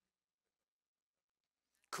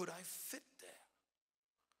 Could I fit there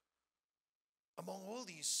among all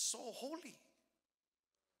these so holy,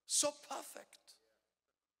 so perfect?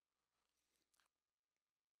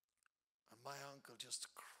 And my uncle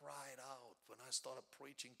just cried out when I started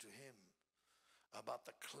preaching to him about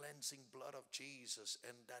the cleansing blood of Jesus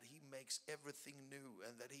and that he makes everything new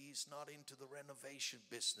and that he's not into the renovation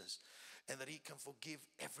business and that he can forgive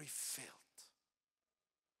every filth.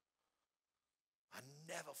 I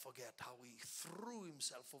never forget how he threw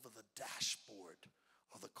himself over the dashboard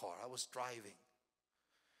of the car. I was driving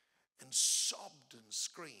and sobbed and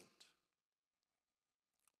screamed.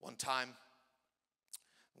 One time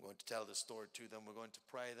I'm going to tell the story to them. We're going to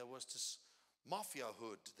pray. There was this mafia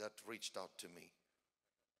hood that reached out to me.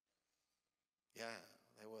 Yeah,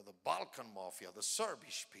 they were the Balkan mafia, the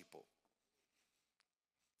Serbish people.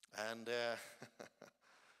 And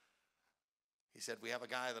he said, we have a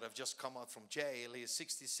guy that have just come out from jail. He is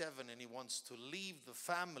 67 and he wants to leave the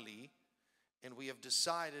family. And we have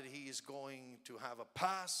decided he is going to have a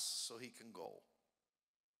pass so he can go.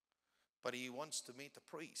 But he wants to meet the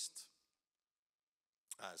priest.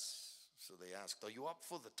 So they asked, are you up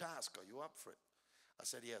for the task? Are you up for it? I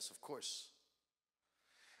said, yes, of course.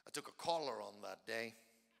 I took a collar on that day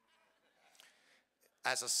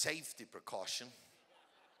as a safety precaution.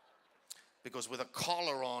 Because with a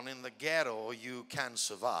collar on in the ghetto, you can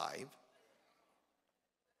survive.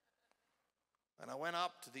 And I went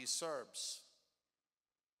up to these Serbs,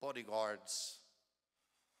 bodyguards,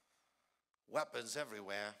 weapons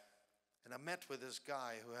everywhere. And I met with this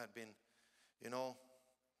guy who had been,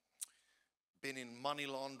 been in money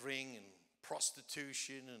laundering and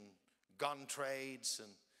prostitution and gun trades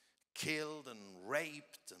and killed and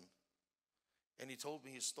raped. And he told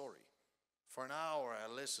me his story. For an hour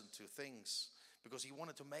I listened to things because he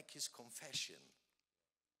wanted to make his confession.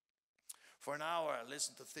 For an hour I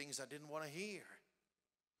listened to things I didn't want to hear.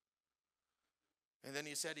 And then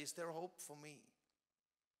he said, is there hope for me?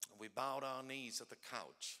 And we bowed our knees at the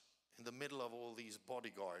couch in the middle of all these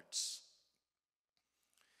bodyguards.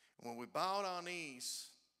 And when we bowed our knees,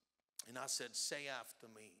 and I said, say after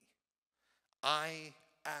me, I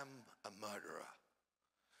am a murderer.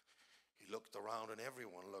 He looked around and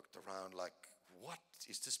everyone looked around like, what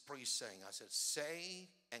is this priest saying? I said, say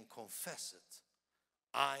and confess it.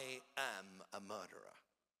 I am a murderer.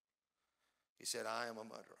 He said, I am a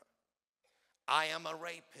murderer. I am a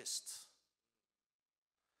rapist.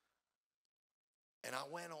 And I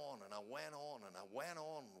went on and I went on and I went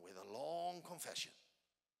on with a long confession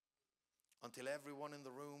until everyone in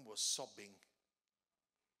the room was sobbing.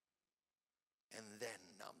 And then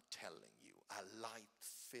I'm telling you, a light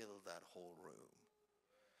filled that whole room.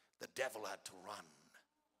 The devil had to run.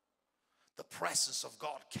 The presence of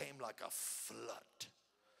God came like a flood.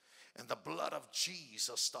 And the blood of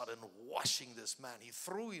Jesus started washing this man. He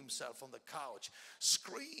threw himself on the couch,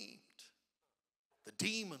 screamed. The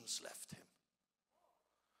demons left him.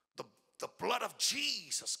 The blood of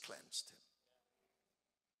Jesus cleansed him.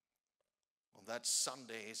 On that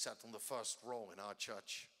Sunday, he sat on the first row in our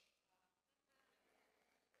church,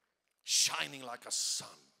 shining like a sun.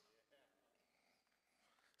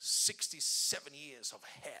 67 years of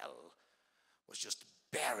hell was just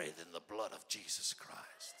buried in the blood of Jesus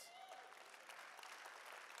Christ.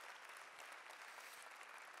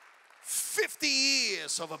 50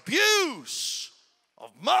 years of abuse,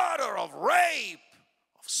 of murder, of rape,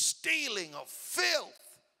 of stealing, of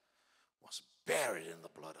filth was buried in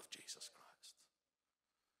the blood of Jesus Christ.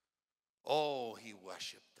 Oh, he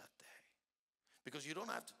worshiped that day. Because you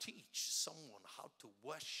don't have to teach someone how to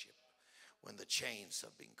worship when the chains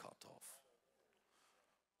have been cut off.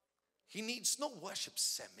 He needs no worship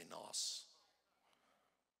seminars.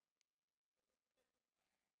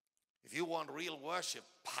 If you want real worship,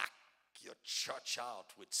 pack your church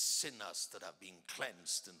out with sinners that have been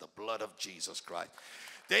cleansed in the blood of Jesus Christ.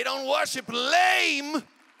 They don't worship lame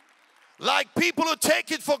like people who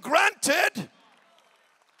take it for granted.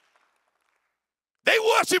 They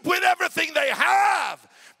worship with everything they have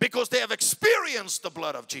because they have experienced the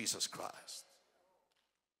blood of Jesus Christ.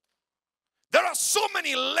 There are so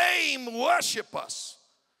many lame worshipers,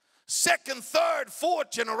 second, third,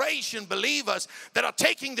 fourth generation believers that are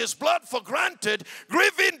taking this blood for granted.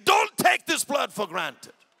 Griffin, don't take this blood for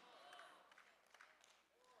granted.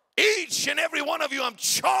 Each and every one of you, I'm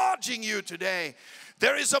charging you today.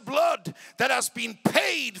 There is a blood that has been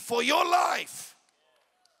paid for your life.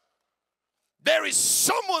 There is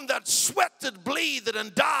someone that sweated, bleeded,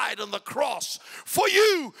 and died on the cross for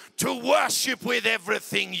you to worship with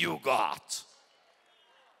everything you got.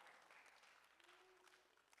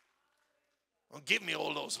 Don't give me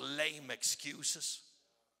all those lame excuses.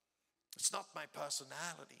 It's not my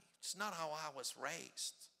personality. It's not how I was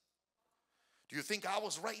raised. Do you think I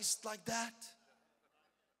was raised like that?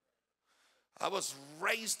 I was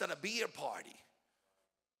raised at a beer party.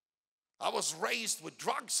 I was raised with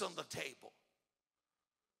drugs on the table.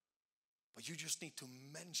 But you just need to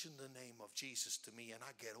mention the name of Jesus to me and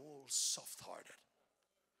I get all soft-hearted.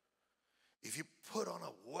 If you put on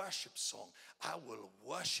a worship song, I will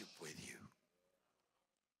worship with you.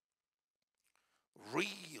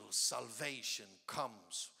 Real salvation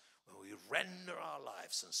comes when we render our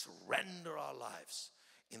lives and surrender our lives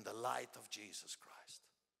in the light of Jesus Christ.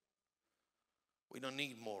 We don't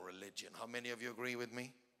need more religion. How many of you agree with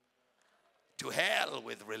me? To hell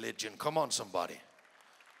with religion. Come on, somebody.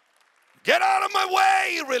 Get out of my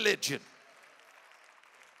way, religion.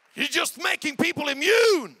 You're just making people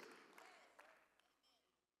immune.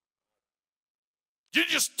 You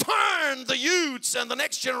just turn the youths and the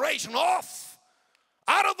next generation off.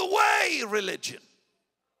 Out of the way, religion.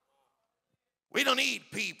 We don't need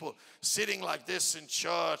people sitting like this in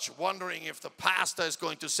church wondering if the pastor is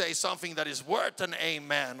going to say something that is worth an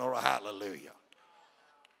amen or a hallelujah.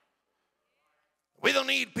 We don't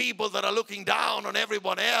need people that are looking down on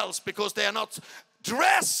everyone else because they are not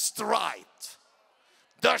dressed right.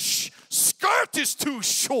 The skirt is too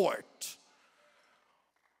short.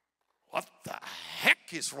 What the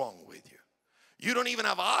heck is wrong with you? You don't even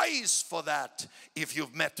have eyes for that if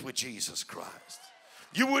you've met with Jesus Christ.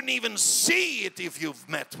 You wouldn't even see it if you've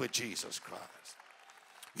met with Jesus Christ.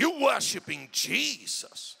 You're worshiping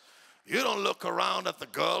Jesus. You don't look around at the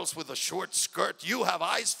girls with a short skirt. You have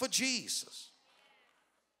eyes for Jesus.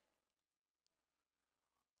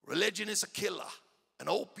 Religion is a killer, an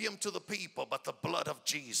opium to the people, but the blood of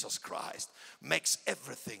Jesus Christ makes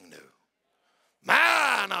everything new.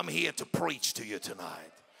 Man, I'm here to preach to you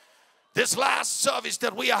tonight. This last service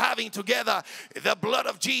that we are having together, the blood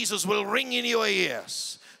of Jesus will ring in your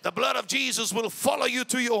ears. The blood of Jesus will follow you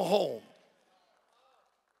to your home.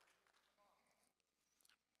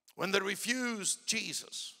 When they refused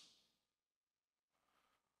Jesus,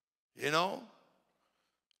 you know,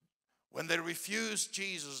 when they refused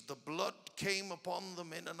Jesus, the blood came upon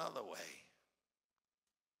them in another way.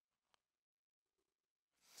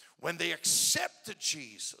 When they accepted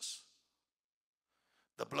Jesus,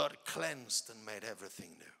 the blood cleansed and made everything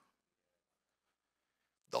new.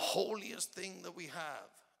 The holiest thing that we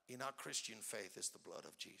have in our Christian faith is the blood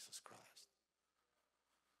of Jesus Christ.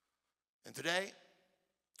 And today,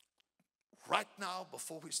 right now,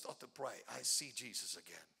 before we start to pray, I see Jesus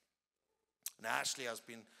again. And Ashley has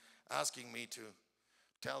been asking me to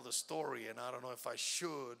tell the story, and I don't know if I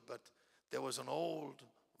should, but there was an old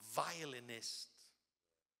violinist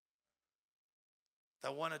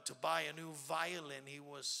that wanted to buy a new violin. He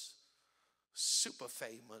was super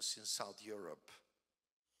famous in South Europe.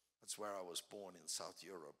 That's where I was born, in South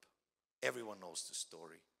Europe. Everyone knows the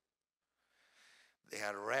story. They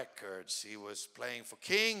had records. He was playing for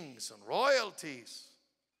kings and royalties.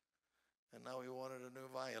 And now he wanted a new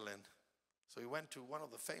violin. So he went to one of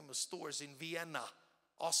the famous stores in Vienna,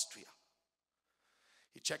 Austria.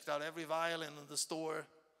 He checked out every violin in the store.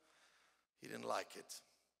 He didn't like it.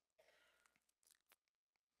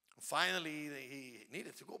 Finally, he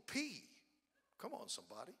needed to go pee. Come on,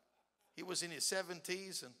 somebody. He was in his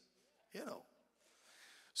 70s and, you know.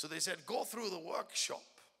 So they said, go through the workshop.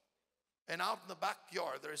 And out in the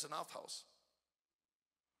backyard, there is an outhouse.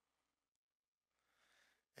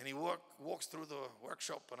 And he walks through the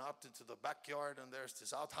workshop and out into the backyard, and there's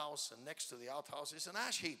this outhouse. And next to the outhouse is an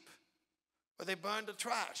ash heap where they burn the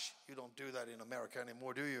trash. You don't do that in America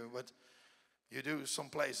anymore, do you? But you do some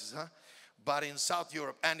places, huh? But in South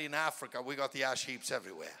Europe and in Africa, we got the ash heaps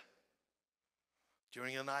everywhere.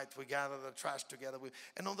 During the night, we gather the trash together.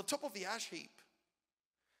 And on the top of the ash heap,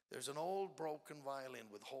 there's an old broken violin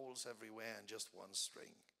with holes everywhere and just one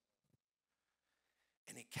string.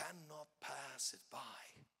 And he cannot pass it by.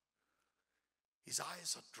 His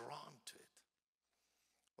eyes are drawn to it.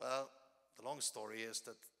 Well, the long story is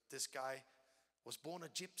that this guy was born a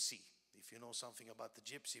gypsy, if you know something about the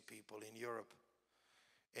gypsy people in Europe.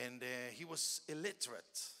 And he was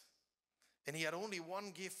illiterate. And he had only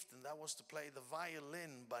one gift, and that was to play the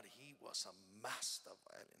violin, but he was a master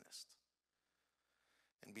violinist.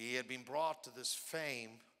 And he had been brought to this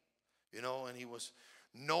fame, you know, and he was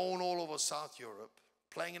known all over South Europe,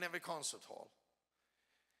 playing in every concert hall.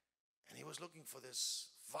 And he was looking for these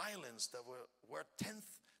violins that were worth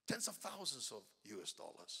tens of thousands of US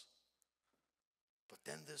dollars. But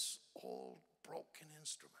then this old broken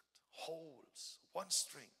instrument, holes, one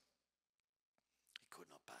string, he could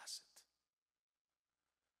not pass it.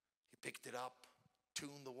 He picked it up,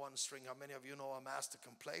 tuned the one string. How many of you know a master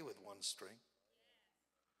can play with one string?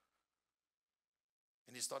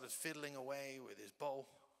 And he started fiddling away with his bow.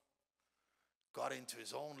 Got into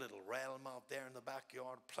his own little realm out there in the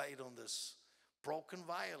backyard, played on this broken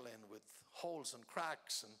violin with holes and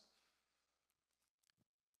cracks. And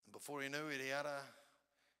before he knew it, he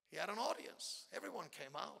had an audience. Everyone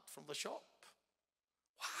came out from the shop.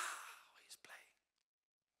 Wow, he's playing.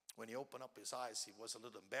 When he opened up his eyes, he was a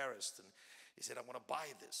little embarrassed, and he said, I want to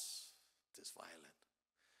buy this violin.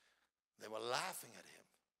 They were laughing at him.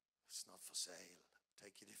 It's not for sale.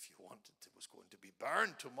 Take it if you want it. It was going to be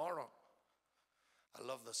burned tomorrow. I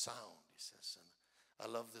love the sound, he says. And I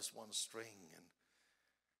love this one string,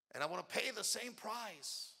 and I want to pay the same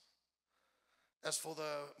price as for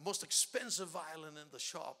the most expensive violin in the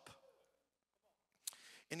shop.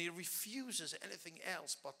 And he refuses anything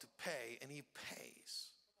else but to pay, and he pays.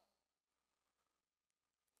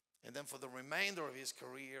 And then for the remainder of his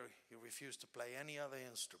career, he refused to play any other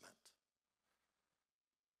instrument.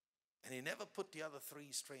 And he never put the other 3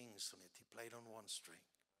 strings on it. He played on one string,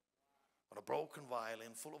 on a broken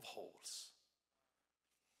violin full of holes.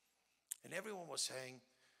 And everyone was saying,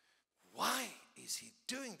 why is he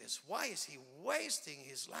doing this? Why is he wasting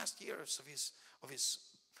his last years of his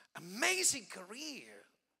amazing career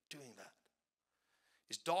doing that?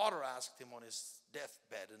 His daughter asked him on his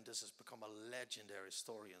deathbed, and this has become a legendary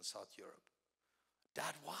story in South Europe.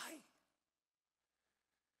 Dad, why?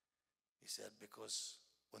 He said, because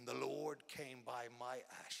when the Lord came by my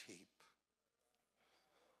ash heap,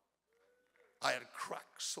 I had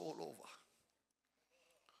cracks all over.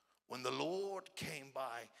 When the Lord came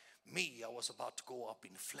by me, I was about to go up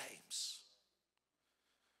in flames.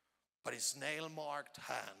 But his nail-marked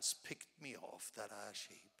hands picked me off that ash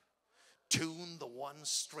heap, tuned the one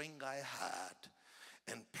string I had,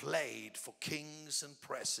 and played for kings and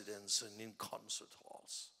presidents and in concert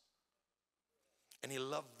halls. And he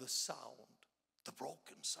loved the sound, the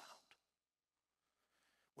broken sound.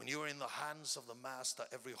 When you're in the hands of the Master,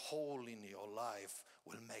 every hole in your life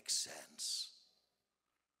will make sense.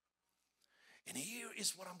 And here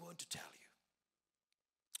is what I'm going to tell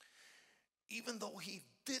you. Even though he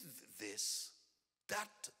did this,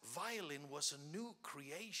 that violin was a new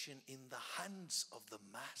creation in the hands of the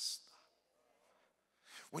Master.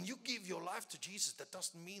 When you give your life to Jesus, that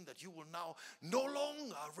doesn't mean that you will now no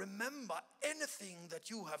longer remember anything that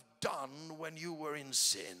you have done when you were in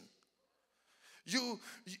sin.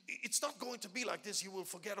 It's not going to be like this. You will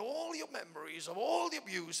forget all your memories of all the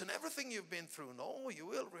abuse and everything you've been through. No, you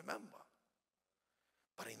will remember.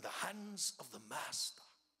 But in the hands of the Master,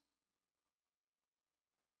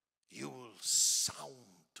 you will sound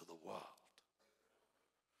to the world.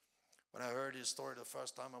 When I heard his story the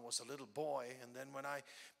first time, I was a little boy, and then when I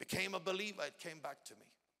became a believer, it came back to me.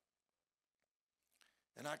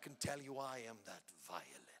 And I can tell you, I am that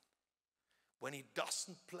violin. When he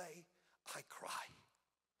doesn't play, I cry.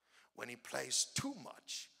 When he plays too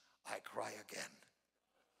much, I cry again.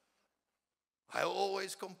 I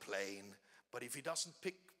always complain, but if he doesn't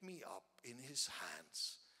pick me up in his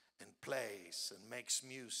hands and plays and makes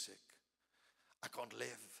music, I can't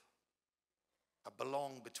live. I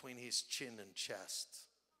belong between his chin and chest.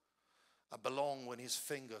 I belong when his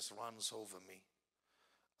fingers runs over me.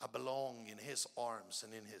 I belong in his arms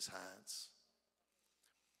and in his hands.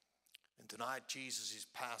 And tonight Jesus is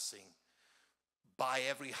passing by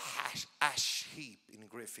every ash heap in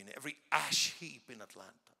Griffin, every ash heap in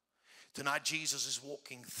Atlanta. Tonight Jesus is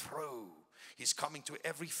walking through. He's coming to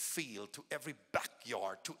every field, to every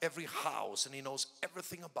backyard, to every house, and he knows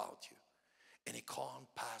everything about you. And he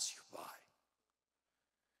can't pass you by.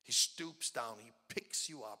 He stoops down, he picks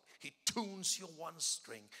you up, he tunes your one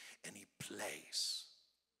string, and he plays.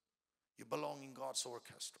 You belong in God's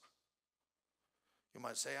orchestra. You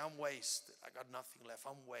might say, I'm wasted. I got nothing left.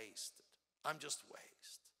 I'm wasted. I'm just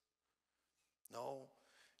wasted. No,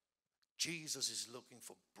 Jesus is looking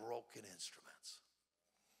for broken instruments.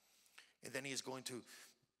 And then he is going to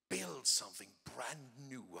build something brand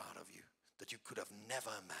new out of you that you could have never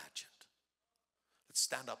imagined. Let's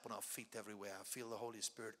stand up on our feet everywhere. I feel the Holy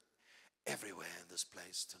Spirit everywhere in this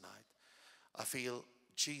place tonight. I feel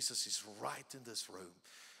Jesus is right in this room.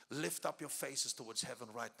 Lift up your faces towards heaven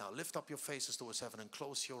right now. Lift up your faces towards heaven and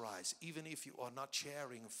close your eyes. Even if you are not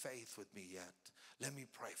sharing faith with me yet, let me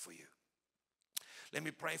pray for you. Let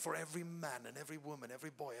me pray for every man and every woman, every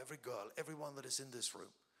boy, every girl, everyone that is in this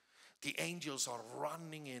room. The angels are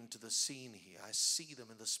running into the scene here. I see them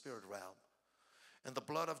in the spirit realm. And the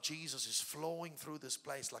blood of Jesus is flowing through this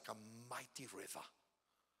place like a mighty river.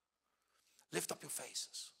 Lift up your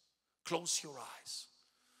faces. Close your eyes.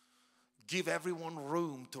 Give everyone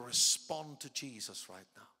room to respond to Jesus right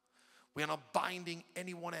now. We are not binding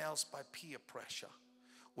anyone else by peer pressure.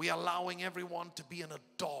 We are allowing everyone to be an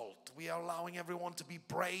adult. We are allowing everyone to be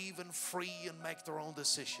brave and free and make their own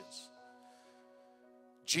decisions.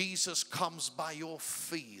 Jesus comes by your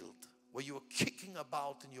field where you are kicking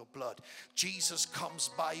about in your blood. Jesus comes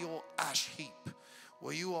by your ash heap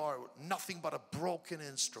where you are nothing but a broken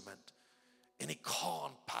instrument, and he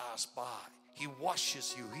can't pass by. He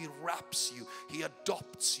washes you, he wraps you, he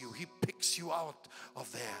adopts you, he picks you out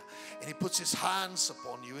of there, and he puts his hands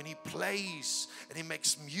upon you, and he plays and he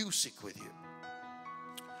makes music with you.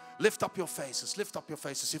 Lift up your faces. Lift up your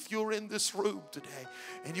faces. If you're in this room today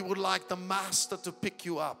and you would like the Master to pick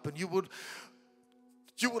you up, and you would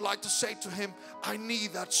like to say to him, I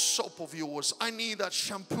need that soap of yours. I need that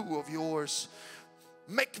shampoo of yours.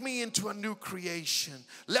 Make me into a new creation.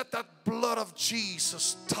 Let that blood of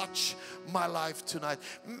Jesus touch my life tonight.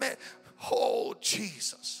 Oh,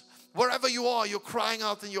 Jesus. Wherever you are, you're crying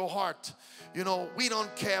out in your heart. You know, we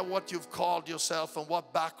don't care what you've called yourself and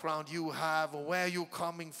what background you have or where you're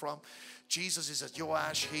coming from. Jesus is at your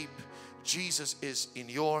ash heap. Jesus is in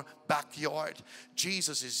your backyard.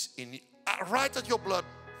 Jesus is right at your blood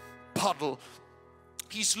puddle.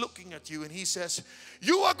 He's looking at you and he says,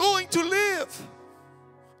 you are going to live.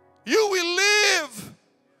 You will live.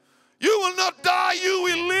 You will not die. You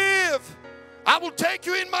will live. I will take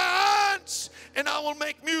you in my hands and I will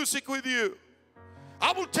make music with you.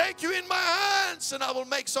 I will take you in my hands and I will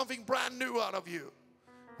make something brand new out of you.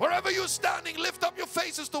 Wherever you're standing, lift up your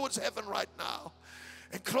faces towards heaven right now.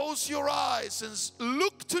 And close your eyes and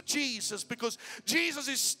look to Jesus, because Jesus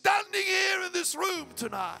is standing here in this room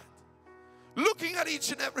tonight. Looking at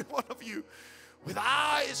each and every one of you with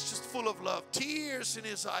eyes just full of love. Tears in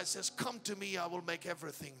his eyes. Says, come to me, I will make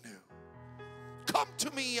everything new. Come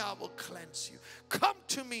to me, I will cleanse you. Come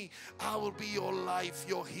to me, I will be your life,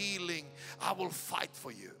 your healing. I will fight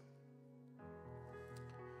for you.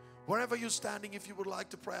 Wherever you're standing, if you would like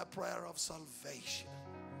to pray a prayer of salvation,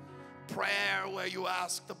 prayer where you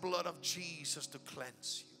ask the blood of Jesus to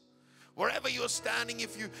cleanse you. Wherever you're standing,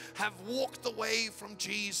 if you have walked away from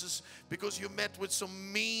Jesus because you met with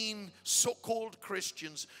some mean so-called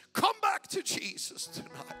Christians, come back to Jesus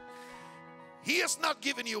tonight. He has not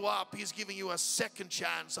given you up. He's giving you a second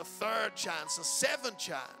chance, a third chance, a seventh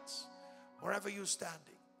chance. Wherever you're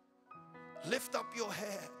standing, lift up your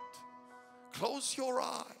head. Close your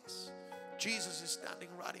eyes. Jesus is standing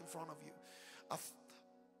right in front of you.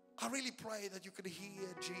 I really pray that you could hear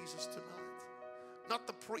Jesus tonight. Not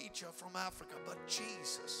the preacher from Africa, but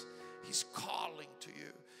Jesus. He's calling to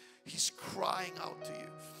you. He's crying out to you.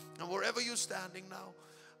 And wherever you're standing now,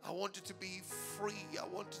 I want you to be free. I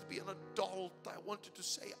want you to be an adult. I want you to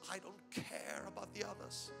say, I don't care about the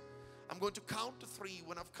others. I'm going to count to 3.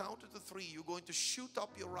 When I've counted to 3, you're going to shoot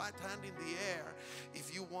up your right hand in the air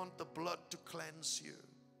if you want the blood to cleanse you.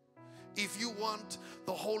 If you want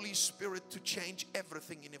the Holy Spirit to change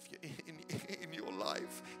everything in your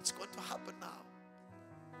life, it's going to happen now.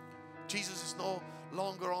 Jesus is no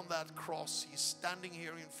longer on that cross. He's standing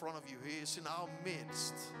here in front of you. He is in our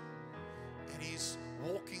midst. And he's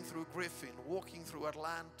walking through Griffin, walking through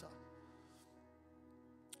Atlanta.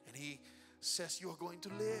 And he says, you are going to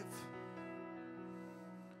live.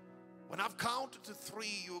 When I've counted to 3,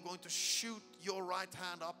 you are going to shoot your right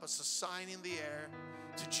hand up as a sign in the air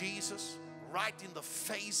to Jesus, right in the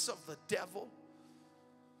face of the devil.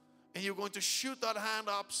 And you're going to shoot that hand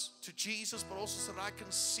up to Jesus, but also so that I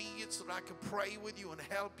can see it, so that I can pray with you and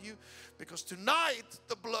help you. Because tonight,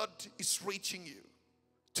 the blood is reaching you.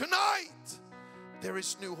 Tonight, there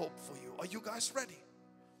is new hope for you. Are you guys ready?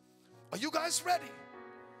 Are you guys ready?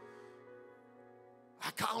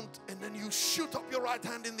 I count and then you shoot up your right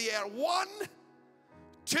hand in the air. 1,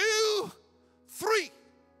 2, 3.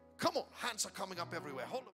 Come on, hands are coming up everywhere. Hold on.